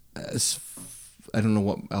 But I don't know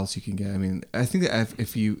what else you can get. I mean, I think that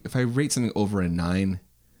if I rate something over a 9,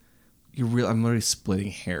 I'm already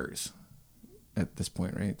splitting hairs at this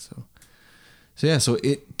point, right? So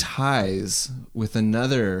it ties with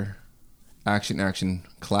another action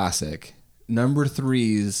classic. Number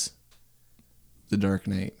 3's The Dark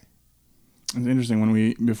Knight. It's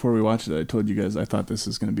interesting before we watched it, I told you guys I thought this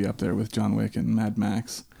was going to be up there with John Wick and Mad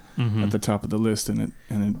Max at the top of the list, and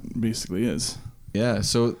it basically is. Yeah,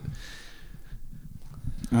 so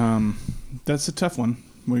that's a tough one.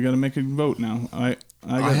 We got to make a vote now.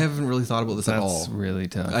 I haven't really thought about this at all. That's really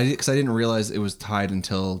tough. Because I didn't realize it was tied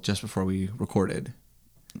until just before we recorded.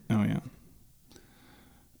 Oh yeah.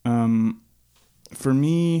 For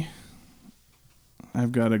me,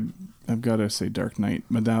 I've got to say Dark Knight,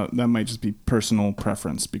 but that might just be personal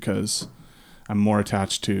preference because I'm more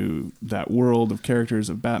attached to that world of characters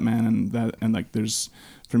of Batman and like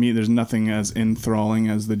for me there's nothing as enthralling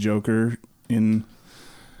as the Joker in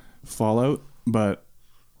Fallout, but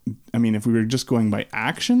I mean if we were just going by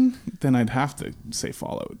action, then I'd have to say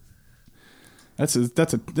Fallout. This is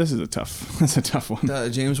a tough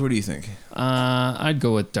one. James, what do you think? I'd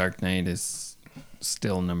go with Dark Knight is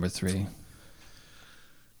still number 3.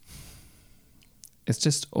 It's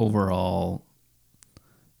just overall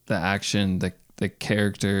the action, the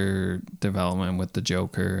character development with the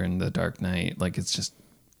Joker and the Dark Knight. Like it's just,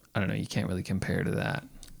 I don't know. You can't really compare to that.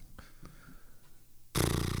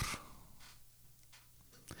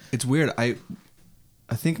 It's weird. I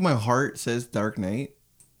think my heart says Dark Knight,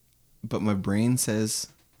 but my brain says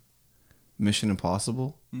Mission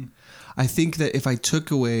Impossible. I think that if I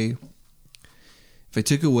took away the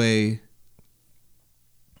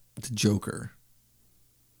Joker.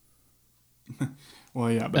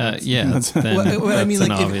 Well, yeah, but that's I mean,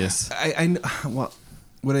 like, obvious.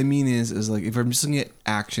 What I mean is like if I'm just looking at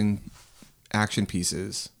action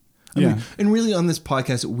pieces. I Yeah. mean, and really on this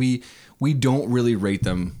podcast we don't really rate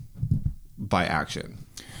them by action.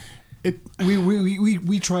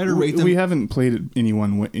 We try to rate them. We haven't played it any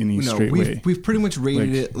straight way. We've pretty much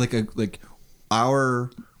rated it like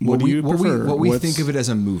our What do you prefer? What we think of it as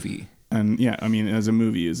a movie. And yeah, I mean, as a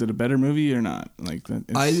movie, is it a better movie or not? Like that.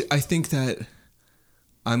 I think that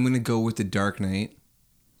I'm gonna go with The Dark Knight.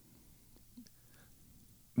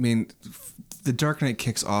 I mean, The Dark Knight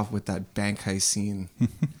kicks off with that bank heist scene,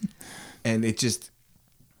 and it just,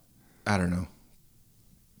 I don't know.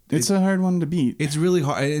 It's a hard one to beat. It's really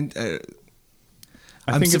hard.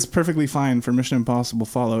 I think it's perfectly fine for Mission Impossible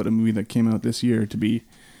Fallout, a movie that came out this year, to be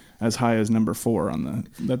as high as number 4 on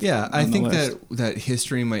the. I think that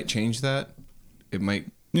history might change that. It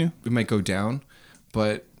might. Yeah. It might go down,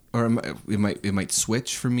 it might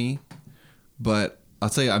switch for me. But I'll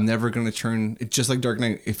tell you, I'm never gonna turn. It's just like Dark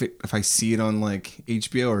Knight. If I see it on like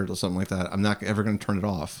HBO or something like that, I'm not ever gonna turn it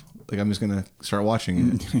off. Like I'm just gonna start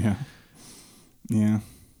watching it. Yeah. Yeah.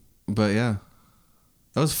 But yeah,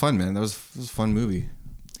 that was fun, man. That was a fun movie.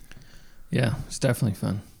 Yeah, it's definitely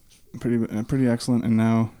fun. Pretty excellent. And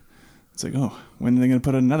now it's like, oh, when are they going to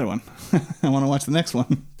put out another one? I want to watch the next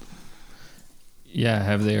one. Yeah,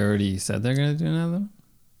 have they already said they're going to do another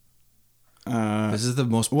one? This is the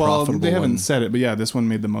most profitable one. They haven't said it, but yeah, this one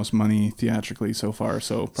made the most money theatrically so far,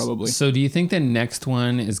 so probably. So do you think the next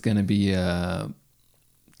one is going to be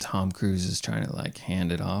Tom Cruise is trying to like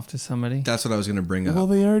hand it off to somebody? That's what I was going to bring up. Well,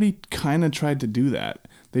 they already kind of tried to do that.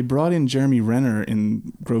 They brought in Jeremy Renner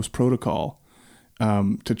in Gross Protocol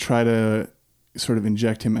to try to sort of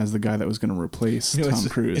inject him as the guy that was going to replace Tom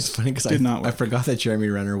Cruise. It's funny because I forgot that Jeremy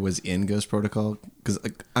Renner was in Ghost Protocol because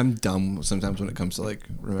like, I'm dumb sometimes when it comes to like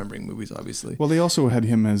remembering movies, obviously. Well, they also had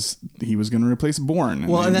him as he was going to replace Bourne.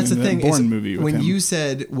 Well, and that's the thing. Bourne movie with when him. you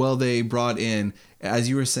said, well, they brought in, as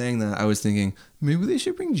you were saying that, I was thinking, maybe they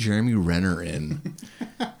should bring Jeremy Renner in.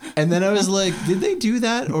 And then I was like, did they do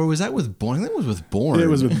that? Or was that with Bourne? I think it was with Bourne. It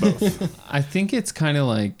was with both. I think it's kind of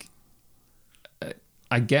like,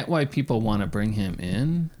 I get why people want to bring him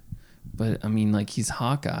in, but I mean, like, he's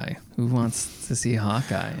Hawkeye. Who wants to see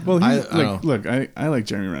Hawkeye? Well, I like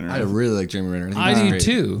Jeremy Renner. I really like Jeremy Renner. I do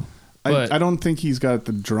too. I don't think he's got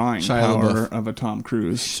the drawing power of a Tom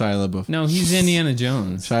Cruise. Shia LaBeouf. No, he's Indiana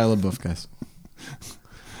Jones. Shia LaBeouf, guys.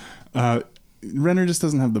 Renner just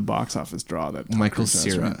doesn't have the box office draw that Tom Michael Cruise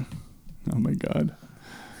has, Cera. right? Oh my God.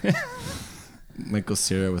 Michael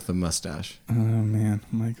Cera with the mustache. Oh man,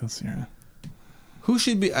 Michael Cera. Who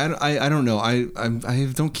should be? I don't know. I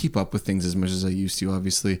don't keep up with things as much as I used to,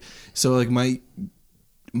 obviously. So like my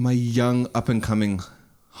young up and coming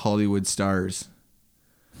Hollywood stars,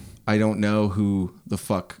 I don't know who the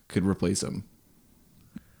fuck could replace him.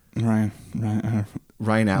 Ryan Atwood.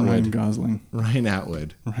 Ryan Gosling. Ryan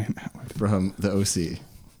Atwood from the OC.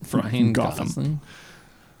 Ryan Gotham. Gosling.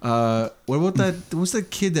 What about that? What's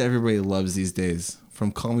that kid that everybody loves these days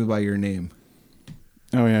from Call Me by Your Name?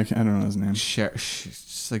 Oh yeah, I don't know his name.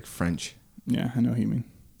 It's like French. Yeah, I know who you mean.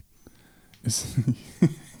 This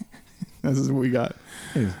is what we got.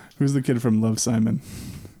 Hey. Who's the kid from Love, Simon?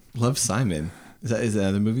 Love, Simon. Is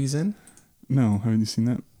that the movie he's in? No, haven't you seen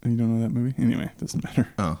that? You don't know that movie? Anyway, doesn't matter.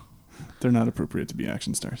 Oh. They're not appropriate to be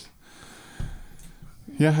action stars.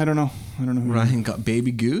 Yeah, I don't know. Who Ryan got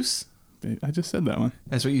Baby Goose? I just said that one.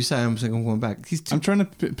 That's what you said. I'm going back. I'm trying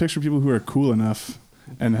to picture people who are cool enough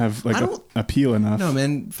and have like I don't- appeal enough. No,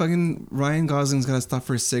 man. Fucking Ryan Gosling's got to stop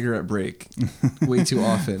for a cigarette break way too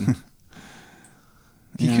often.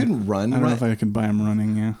 He Yeah, couldn't run. I don't know right? if I could buy him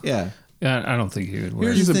running. Yeah, Yeah. Yeah, I don't think he would work.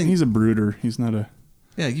 Here's the thing. he's a brooder. He's not a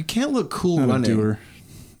Yeah, you can't look cool not running. a doer.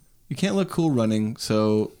 You can't look cool running,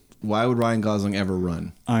 so why would Ryan Gosling ever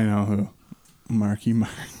run? I know who. Marky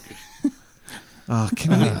Mark. Oh,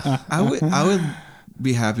 can we? I would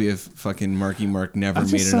be happy if fucking Marky Mark never I made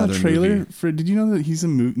just saw another a trailer movie. for. Did you know that he's a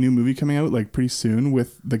new movie coming out like pretty soon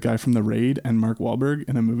with the guy from The Raid and Mark Wahlberg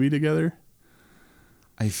in a movie together?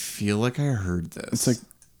 I feel like I heard this. It's like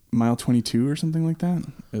Mile 22 or something like that.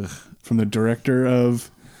 Ugh. From the director of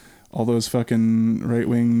all those fucking right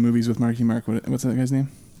wing movies with Marky Mark. What's that guy's name?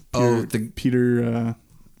 Peter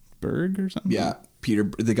Berg or something. Yeah, Peter,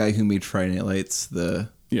 the guy who made Friday Night Lights, the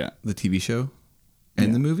TV show,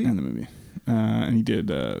 and the movie, and he did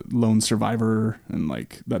Lone Survivor and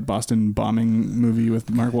like that Boston bombing movie with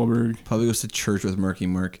Mark Wahlberg. Probably goes to church with Marky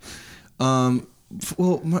Mark. Well,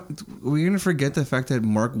 we're gonna forget the fact that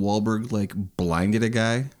Mark Wahlberg like blinded a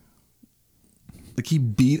guy. Like he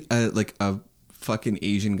beat a fucking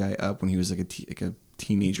Asian guy up when he was like a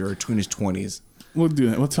teenager or in his 20s. We'll do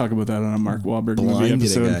that. We'll talk about that on a Mark Wahlberg movie Blinded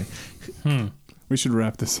episode. a guy. We should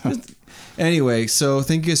wrap this up. Anyway, so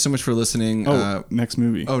thank you guys so much for listening. Next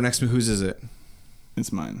movie. Oh, next movie. Whose is it?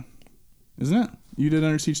 It's mine. Isn't it? You did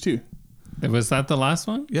Under Siege 2. Was that the last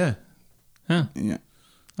one? Yeah. Huh. Yeah.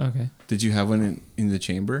 Okay. Did you have one in the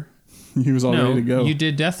chamber? He was all ready to go. You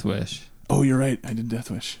did Death Wish. Oh, you're right. I did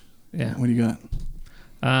Death Wish. Yeah. What do you got?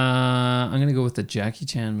 I'm gonna go with the Jackie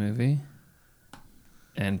Chan movie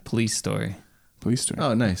and Police Story. Police Story.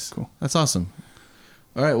 Oh, nice. Cool. That's awesome.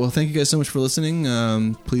 All right. Well, thank you guys so much for listening.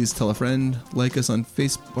 Please tell a friend. Like us on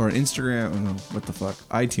Facebook or Instagram. Oh, no, what the fuck?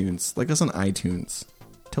 iTunes. Like us on iTunes.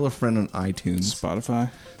 Tell a friend on iTunes.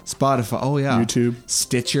 Spotify. Oh, yeah. YouTube.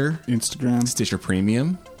 Stitcher. Instagram. Stitcher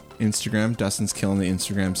Premium. Instagram. Dustin's killing the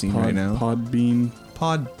Instagram scene right now. Podbean.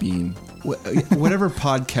 Whatever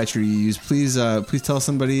podcatcher you use, please tell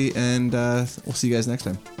somebody, and we'll see you guys next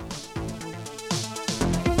time.